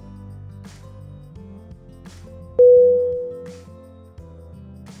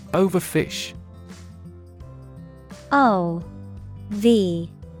 Overfish.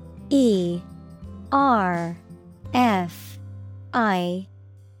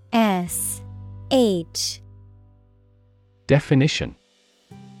 O-V-E-R-F-I-S-H. Definition: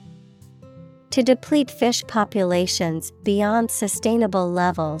 to deplete fish populations beyond sustainable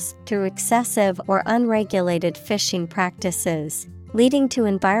levels through excessive or unregulated fishing practices, leading to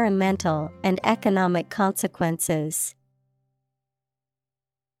environmental and economic consequences.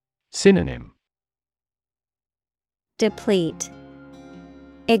 Synonym: deplete,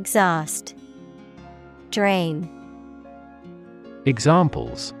 exhaust, drain.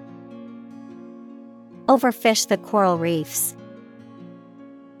 Examples: overfish the coral reefs,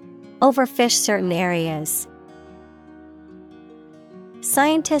 overfish certain areas.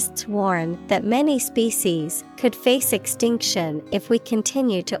 Scientists warn that many species could face extinction if we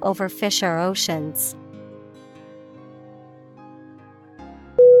continue to overfish our oceans.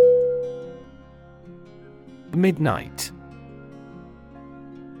 Midnight.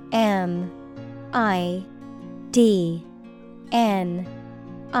 M-I-D-N-I-G-H-T.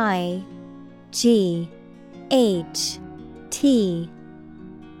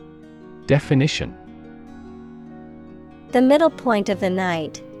 Definition: the middle point of the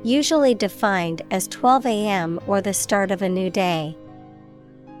night, usually defined as 12 a.m. or the start of a new day.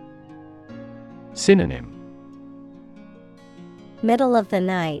 Synonym: middle of the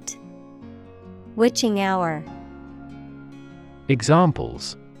night, witching hour.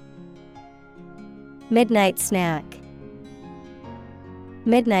 Examples: midnight snack,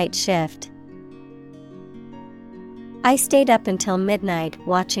 midnight shift. I stayed up until midnight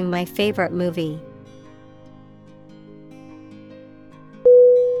watching my favorite movie.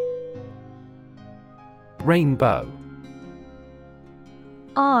 Rainbow.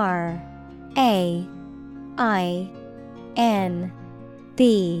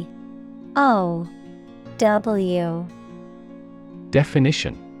 R-A-I-N-B-O-W.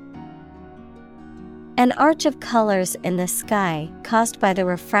 Definition: an arch of colors in the sky caused by the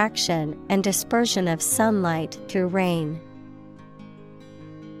refraction and dispersion of sunlight through rain.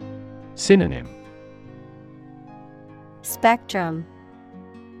 Synonym: spectrum,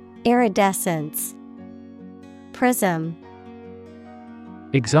 iridescence, prism.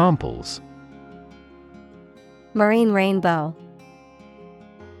 Examples: marine rainbow,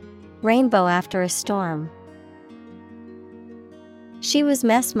 rainbow after a storm. She was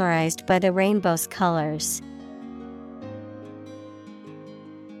mesmerized by the rainbow's colors.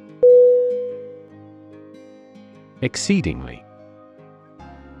 Exceedingly.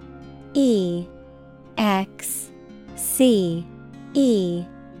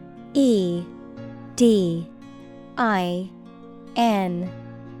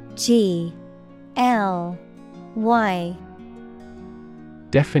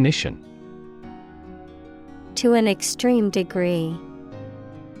 Definition: To an extreme degree.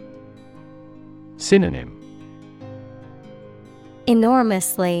 Synonym: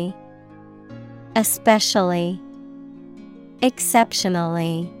 Enormously, especially,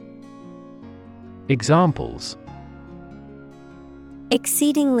 exceptionally. Examples: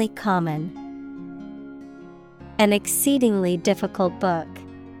 Exceedingly common. An exceedingly difficult book.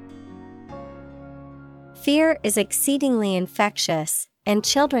 Fear is exceedingly infectious, and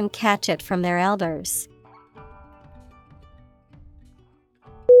children catch it from their elders.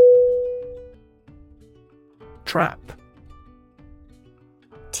 Trap.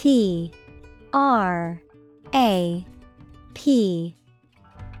 T-R-A-P.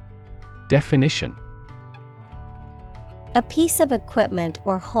 Definition: A piece of equipment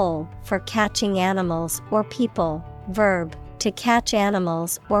or hole for catching animals or people. Verb, to catch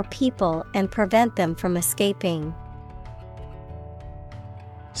animals or people and prevent them from escaping.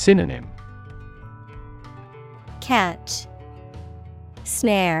 Synonym: Catch,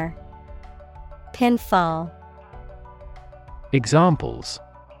 snare, pinfall. Examples: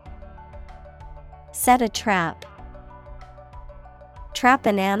 Set a trap. Trap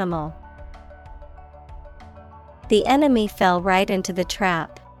an animal. The enemy fell right into the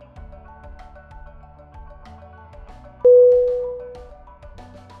trap.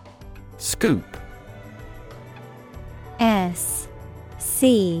 Scoop. S-C-O-O-P.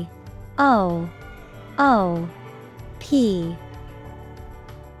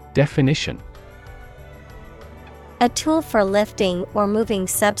 Definition: A tool for lifting or moving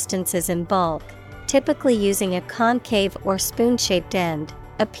substances in bulk, typically using a concave or spoon-shaped end.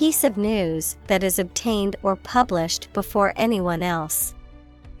 A piece of news that is obtained or published before anyone else.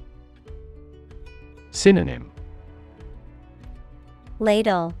 Synonym: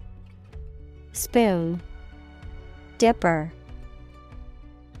 Ladle, spoon, dipper.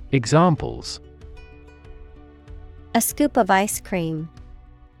 Examples: A scoop of ice cream.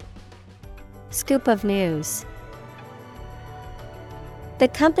 Scoop of news. The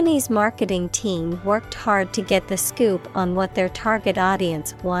company's marketing team worked hard to get the scoop on what their target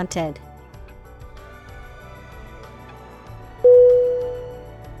audience wanted.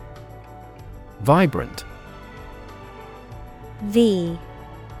 Vibrant. V-I-B-R-A-N-T.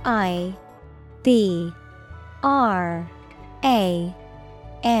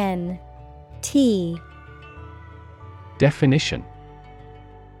 Definition: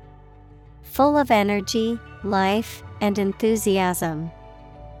 Full of energy, life, and enthusiasm.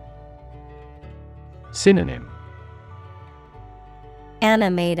 Synonym: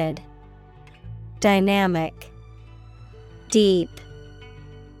 Animated, dynamic, deep.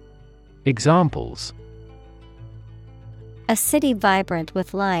 Examples: A city vibrant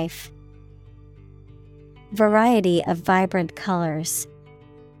with life. Variety of vibrant colors.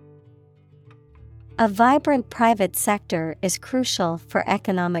 A vibrant private sector is crucial for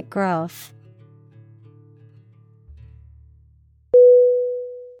economic growth.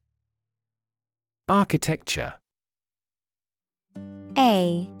 Architecture.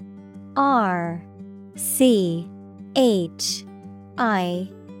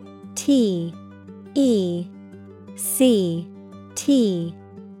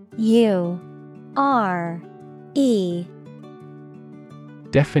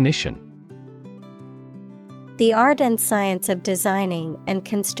 Definition: The art and science of designing and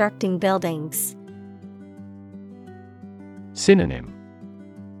constructing buildings. Synonym: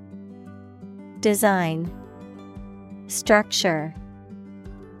 Design, structure,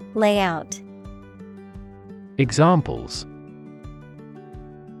 layout. Examples: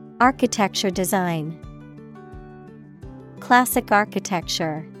 Architecture design. Classic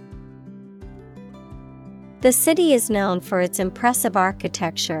architecture. The city is known for its impressive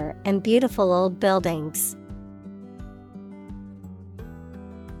architecture and beautiful old buildings.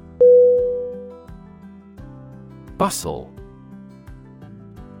 Bustle.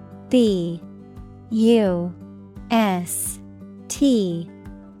 B-U-S-T-L-E.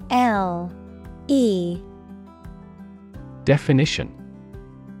 Definition: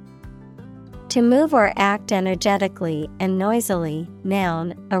 To move or act energetically and noisily.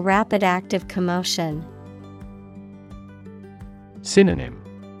 Noun, a rapid active commotion. Synonym: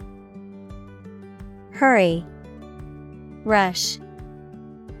 Hurry, rush,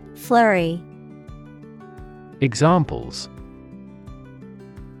 flurry. Examples: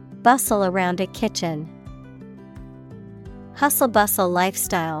 Bustle around a kitchen. Hustle-bustle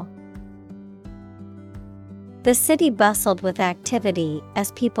lifestyle. The city bustled with activity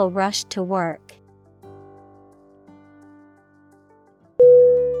as people rushed to work.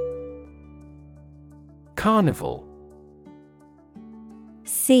 Carnival.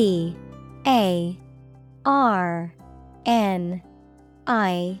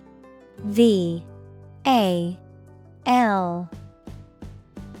 Carnival.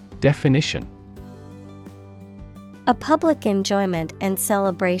 Definition: A public enjoyment and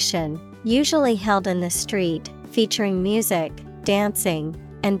celebration, usually held in the street, featuring music, dancing,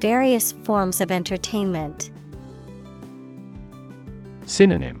 and various forms of entertainment.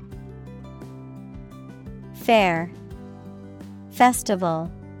 Synonym: Fair,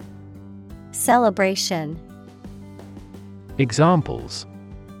 festival, celebration. Examples: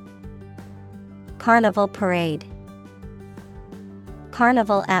 Carnival parade,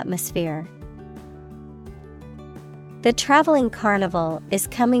 carnival atmosphere. The traveling carnival is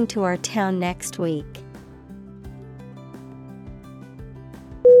coming to our town next week.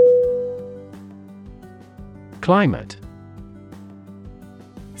 Climate.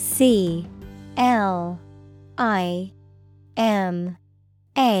 CLIMATE.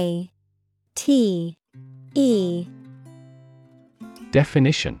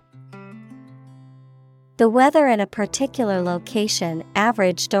 Definition: The weather in a particular location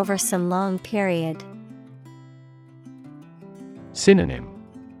averaged over some long period. Synonym: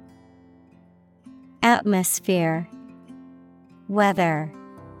 Atmosphere, weather,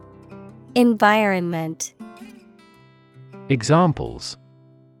 environment. Examples: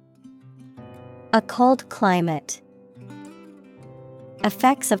 A cold climate.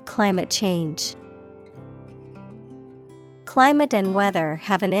 Effects of climate change. Climate and weather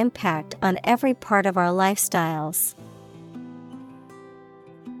have an impact on every part of our lifestyles.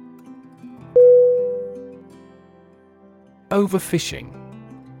 Overfishing.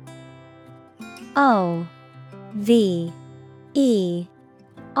 Overfishing.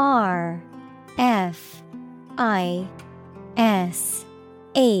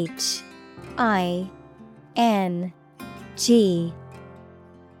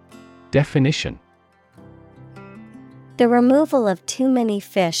 Definition: The removal of too many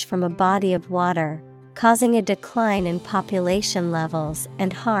fish from a body of water, causing a decline in population levels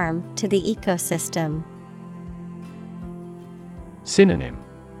and harm to the ecosystem. Synonym: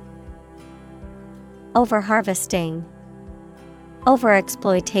 Overharvesting,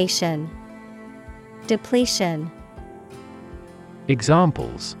 overexploitation, depletion.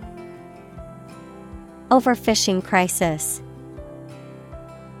 Examples: Overfishing crisis,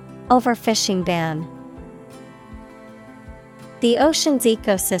 overfishing ban. The ocean's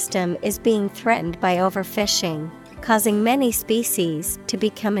ecosystem is being threatened by overfishing, causing many species to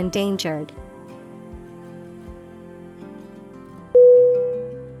become endangered.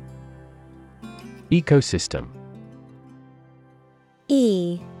 Ecosystem.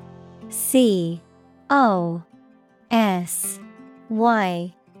 Ecosystem.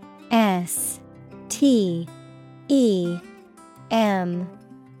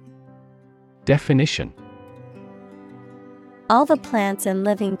 Definition: All the plants and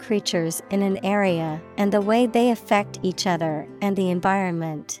living creatures in an area and the way they affect each other and the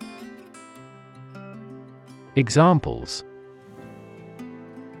environment. Examples: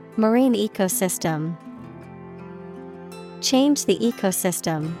 Marine ecosystem. Change the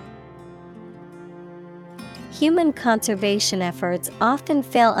ecosystem. Human conservation efforts often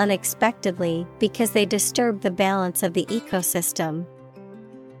fail unexpectedly because they disturb the balance of the ecosystem.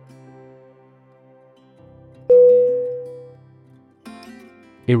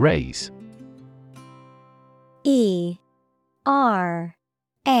 Erase. ERASE.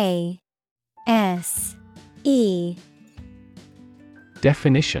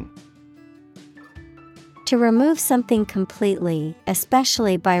 Definition: To remove something completely,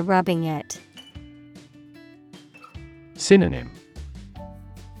 especially by rubbing it. Synonym: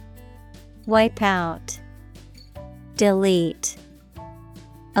 Wipe out, delete,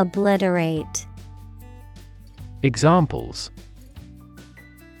 obliterate. Examples: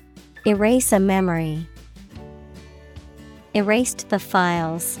 Erase a memory. Erased the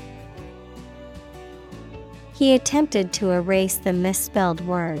files. He attempted to erase the misspelled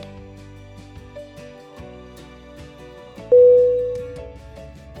word.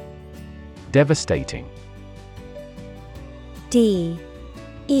 Devastating. DEVASTATING.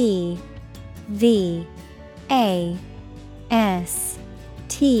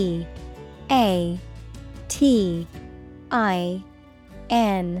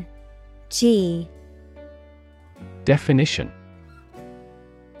 Definition: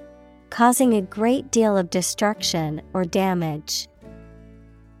 Causing a great deal of destruction or damage.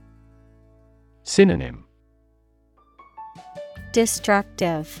 Synonym: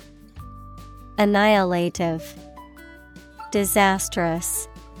 Destructive, annihilative, disastrous.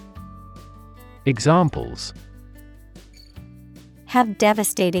 Examples: have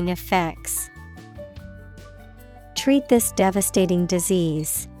devastating effects. Treat this devastating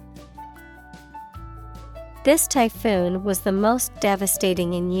disease. This typhoon was the most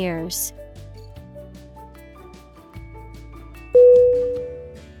devastating in years.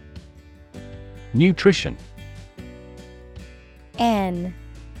 Nutrition. N-U-T-R-I-T-I-O-N.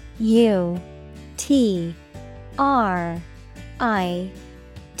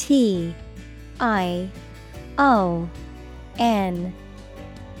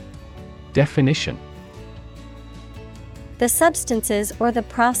 Definition. The substances or the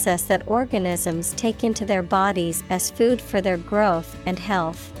process that organisms take into their bodies as food for their growth and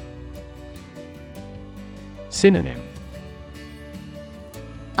health. Synonym.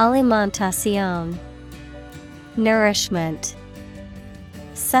 Alimentación, nourishment,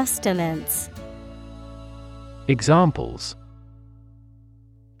 sustenance. Examples.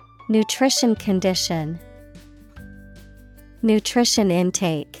 Nutrition condition, nutrition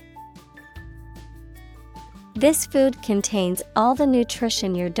intake. This food contains all the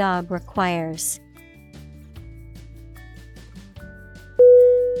nutrition your dog requires.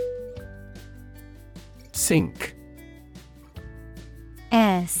 Sink.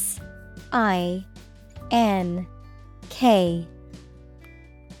 S-I-N-K.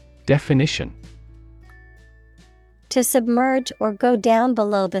 Definition. To submerge or go down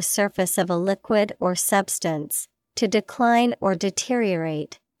below the surface of a liquid or substance, to decline or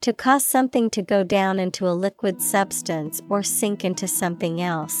deteriorate, to cause something to go down into a liquid substance or sink into something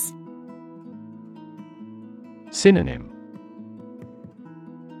else. Synonym.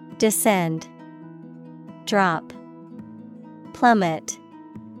 Descend, drop, plummet.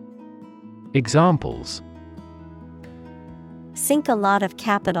 Examples. Sink a lot of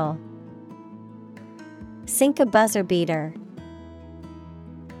capital. Sink a buzzer beater.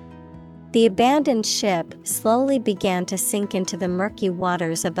 The abandoned ship slowly began to sink into the murky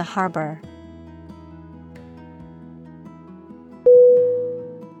waters of the harbor.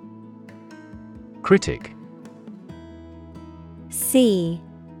 Critic. C-R-I-T-I-C.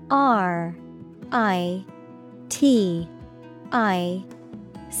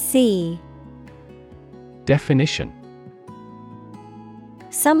 Definition.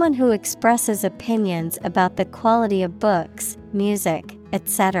 Someone who expresses opinions about the quality of books, music,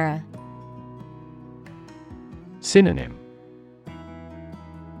 etc. Synonym.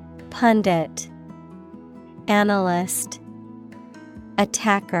 Pundit, analyst,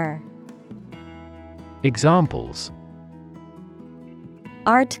 attacker. Examples.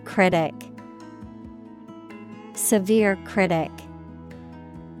 Art critic, severe critic.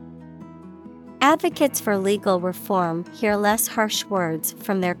 Advocates for legal reform hear less harsh words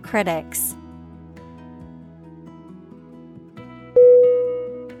from their critics.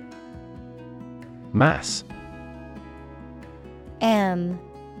 Mass. M-A-S-S.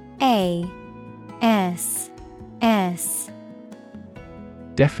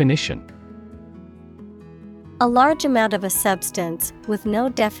 Definition. A large amount of a substance with no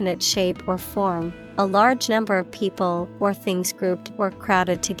definite shape or form, a large number of people or things grouped or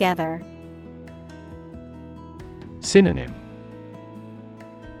crowded together. Synonym.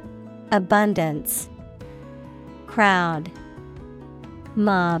 Abundance, crowd,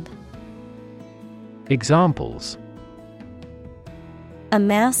 mob. Examples. A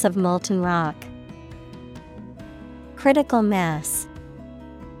mass of molten rock. Critical mass.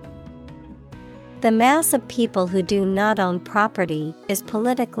 The mass of people who do not own property is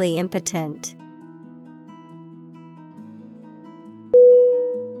politically impotent.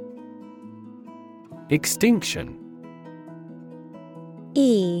 Extinction.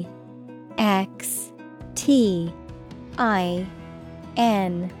 E-X-T-I-N-C-T-I-O-N.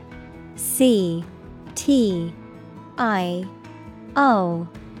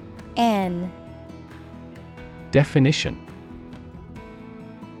 Definition.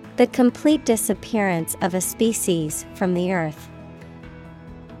 The complete disappearance of a species from the earth.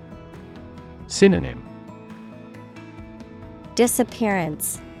 Synonym.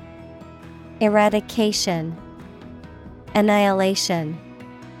 Disappearance, eradication, annihilation.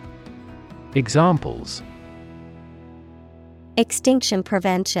 Examples. Extinction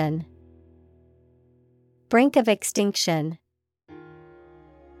prevention. Brink of extinction.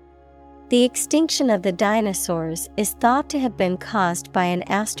 The extinction of the dinosaurs is thought to have been caused by an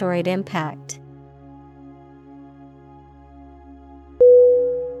asteroid impact.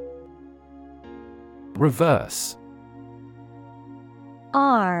 Reverse.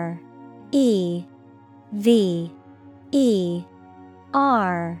 R-E-V-E-R-S-E.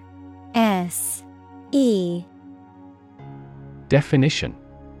 Definition.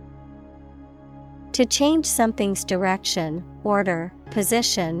 To change something's direction, order,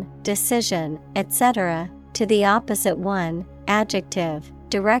 position, decision, etc., to the opposite one, adjective,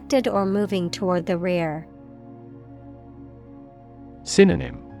 directed or moving toward the rear.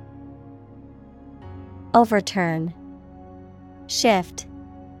 Synonym: Overturn, shift,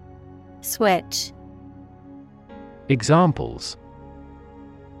 switch. Examples: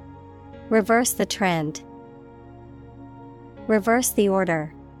 Reverse the trend. Reverse the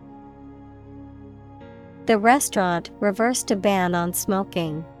order. The restaurant reversed a ban on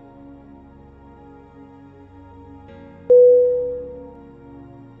smoking.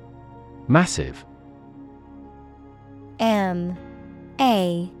 Massive. M-A-S-S-I-V-E.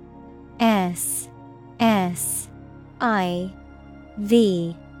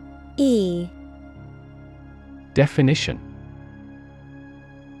 Definition: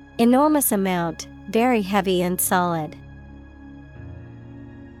 Enormous amount, very heavy and solid.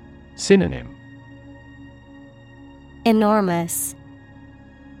 Synonym: Enormous,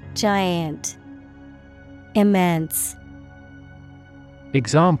 giant, immense.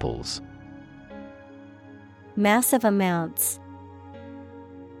 Examples: Massive amounts.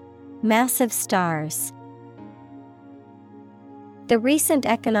 Massive stars. The recent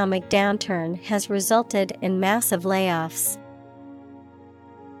economic downturn has resulted in massive layoffs.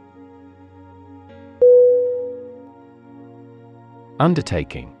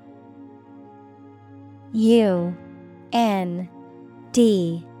 Undertaking.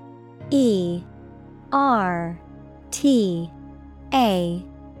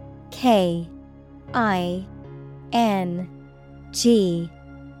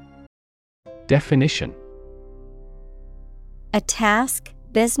 Definition: A task,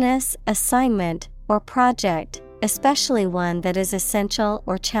 business, assignment, or project, especially one that is essential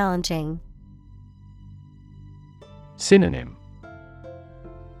or challenging. Synonym: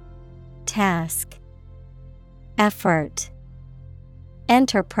 Task, effort,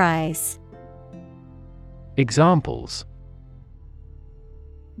 enterprise. Examples: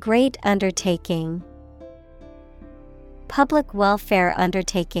 Great undertaking. Public welfare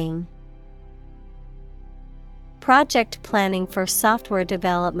undertaking. Project planning for software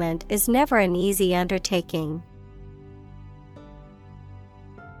development is never an easy undertaking.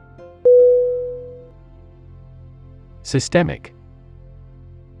 Systemic.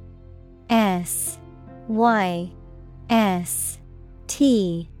 S-Y-S-T-E-M-I-C.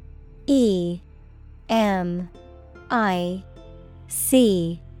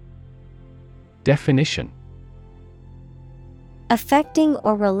 Definition: Affecting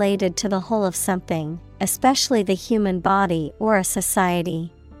or related to the whole of something, especially the human body or a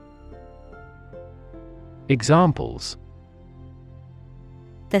society. Examples: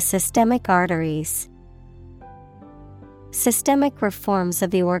 The systemic arteries. Systemic reforms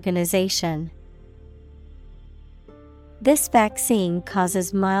of the organization. This vaccine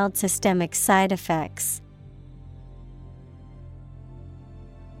causes mild systemic side effects.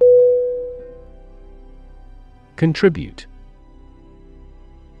 Contribute.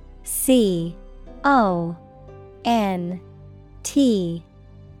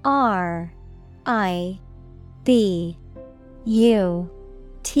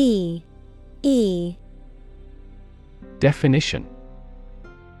 Definition: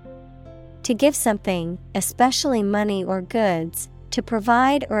 To give something, especially money or goods, to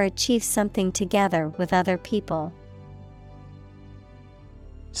provide or achieve something together with other people.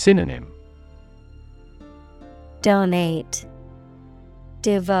 Synonym: Donate,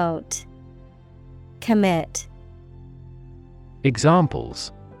 devote, commit.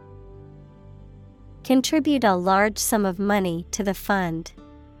 Examples: Contribute a large sum of money to the fund.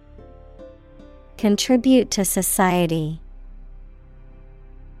 Contribute to society.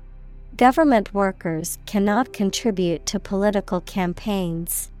 Government workers cannot contribute to political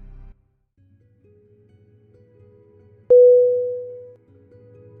campaigns.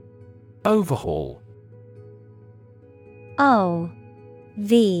 Overhaul. O-V-E-R-H-A-U-L.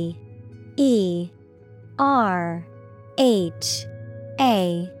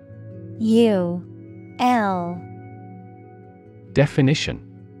 Definition: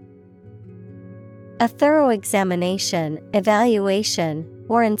 A thorough examination, evaluation,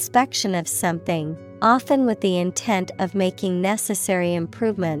 or inspection of something, often with the intent of making necessary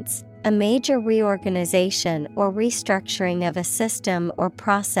improvements, a major reorganization or restructuring of a system or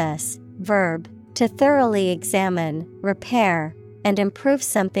process. Verb, to thoroughly examine, repair, and improve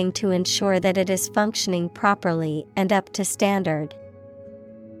something to ensure that it is functioning properly and up to standard.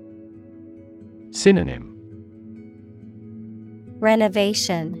 Synonym: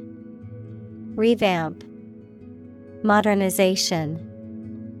 Renovation, revamp, modernization.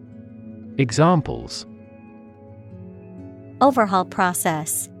 Examples: overhaul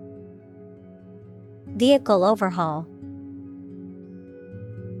process, vehicle overhaul.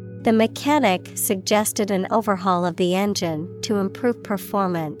 The mechanic suggested an overhaul of the engine to improve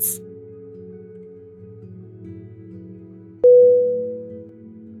performance.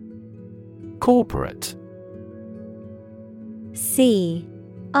 Corporate. CORPORATE.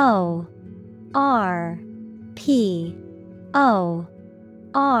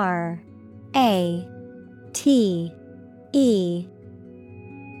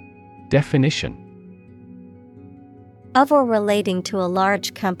 Definition: of or relating to a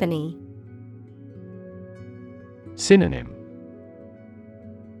large company. Synonym: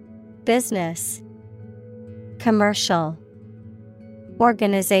 Business, commercial,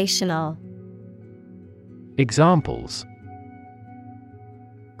 organizational. Examples: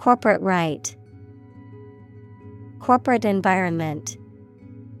 corporate right, corporate environment.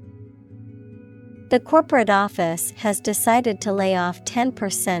 The corporate office has decided to lay off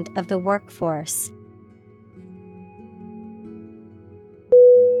 10% of the workforce.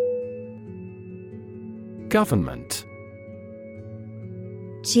 Government.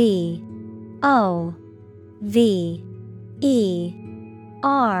 GOVERNMENT.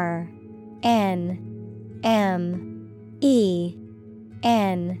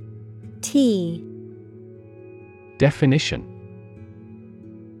 Definition: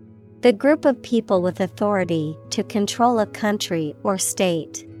 the group of people with authority to control a country or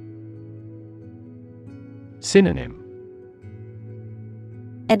state. Synonym: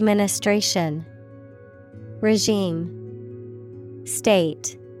 administration, regime,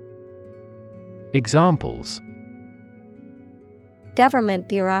 state. Examples: government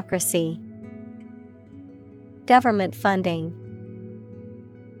bureaucracy, government funding.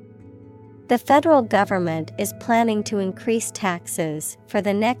 The federal government is planning to increase taxes for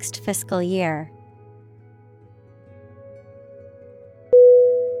the next fiscal year.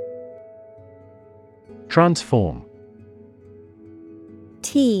 Transform.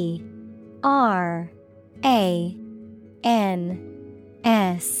 TRANSFORM.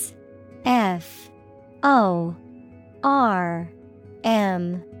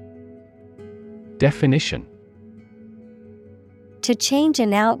 Definition: to change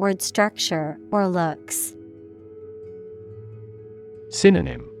an outward structure or looks.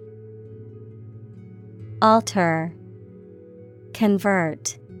 Synonym: alter,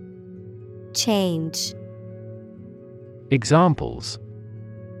 convert, change. Examples: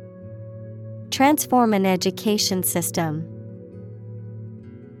 transform an education system,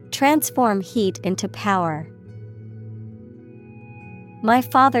 transform heat into power. My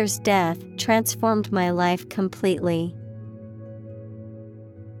father's death transformed my life completely.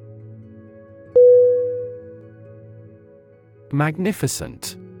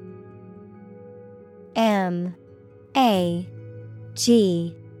 Magnificent. MAGNIFICENT.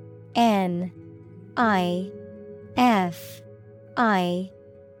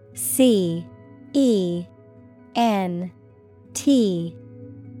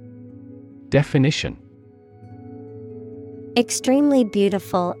 Definition: extremely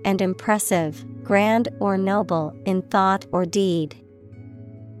beautiful and impressive, grand or noble in thought or deed.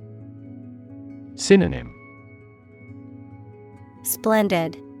 Synonym: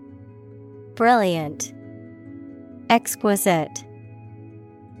 splendid, brilliant, exquisite.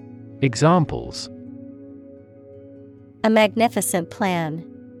 Examples: a magnificent plan,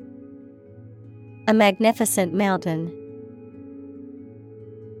 a magnificent mountain.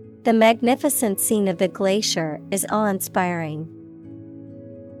 The magnificent scene of the glacier is awe-inspiring.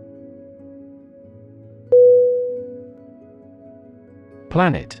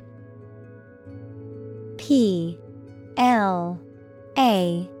 Planet. PLANET.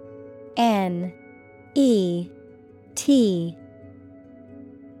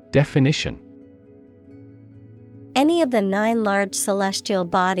 Definition: any of the 9 large celestial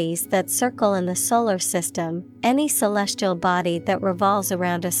bodies that circle in the solar system, any celestial body that revolves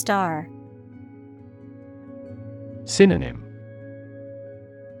around a star. Synonym: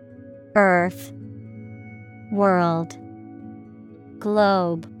 Earth, world,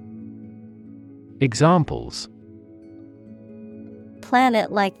 globe. Examples: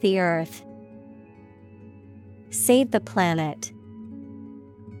 planet like the Earth, save the planet.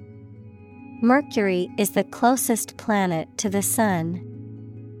 Mercury is the closest planet to the Sun.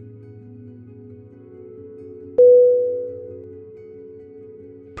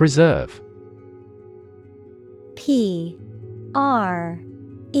 Preserve. PRESERVE.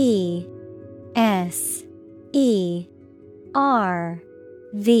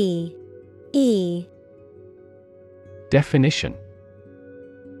 Definition: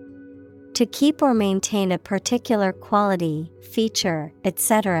 To keep or maintain a particular quality, feature,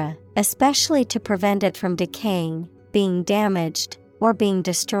 etc., especially to prevent it from decaying, being damaged, or being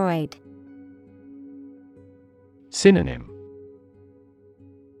destroyed. Synonym: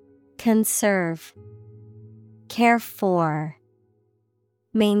 Conserve, care for,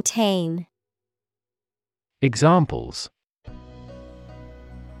 maintain. Examples: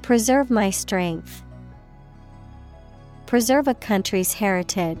 Preserve my strength. Preserve a country's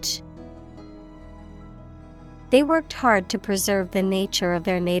heritage. They worked hard to preserve the nature of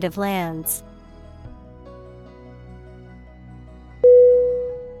their native lands.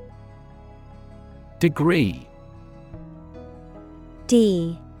 Degree.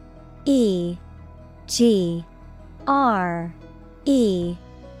 D-E-G-R-E-E.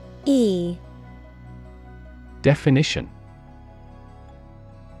 Definition: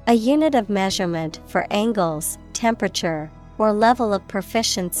 A unit of measurement for angles, temperature, or level of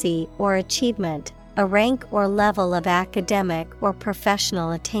proficiency or achievement, a rank or level of academic or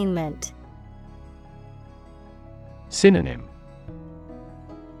professional attainment. Synonym: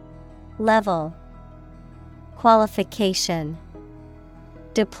 Level, qualification,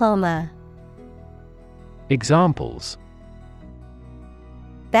 diploma. Examples: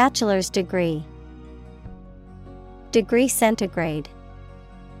 Bachelor's degree. Degree centigrade.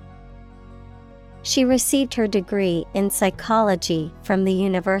 She received her degree in psychology from the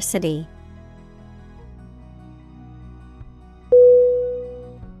university.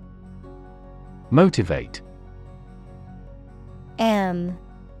 Motivate.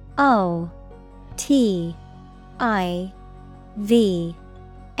 M-O-T-I-V-A-T-E.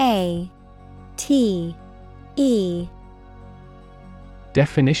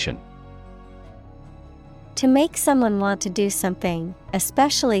 Definition: To make someone want to do something,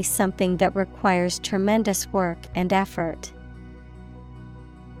 especially something that requires tremendous work and effort.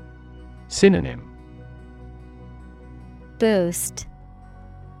 Synonym: Boost,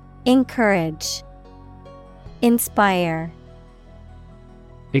 encourage, inspire.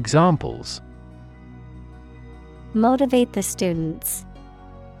 Examples: Motivate the students.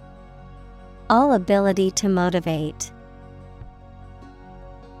 All ability to motivate.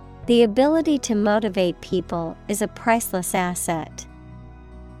 The ability to motivate people is a priceless asset.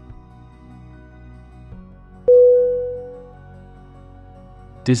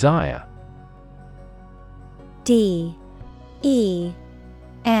 Desire. D-E-S-I-R-E.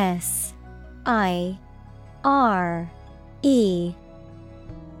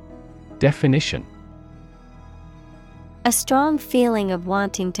 Definition: A strong feeling of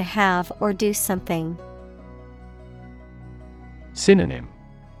wanting to have or do something. Synonym: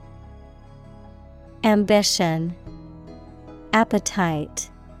 Ambition,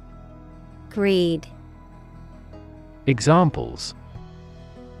 appetite, greed. Examples: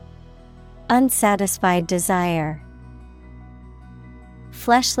 Unsatisfied desire,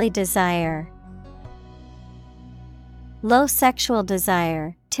 fleshly desire. Low sexual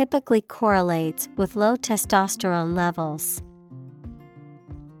desire typically correlates with low testosterone levels.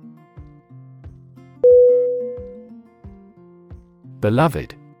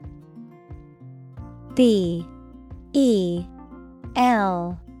 Beloved. B-E-L-O-V-E-D.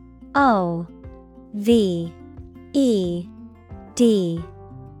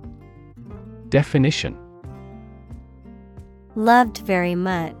 Definition: Loved very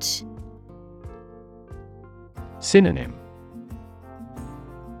much. Synonym: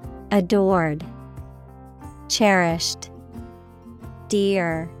 Adored, cherished,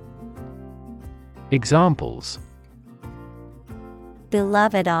 dear. Examples: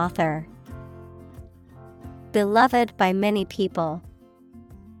 Beloved author. Beloved by many people.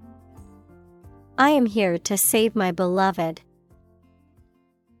 I am here to save my beloved.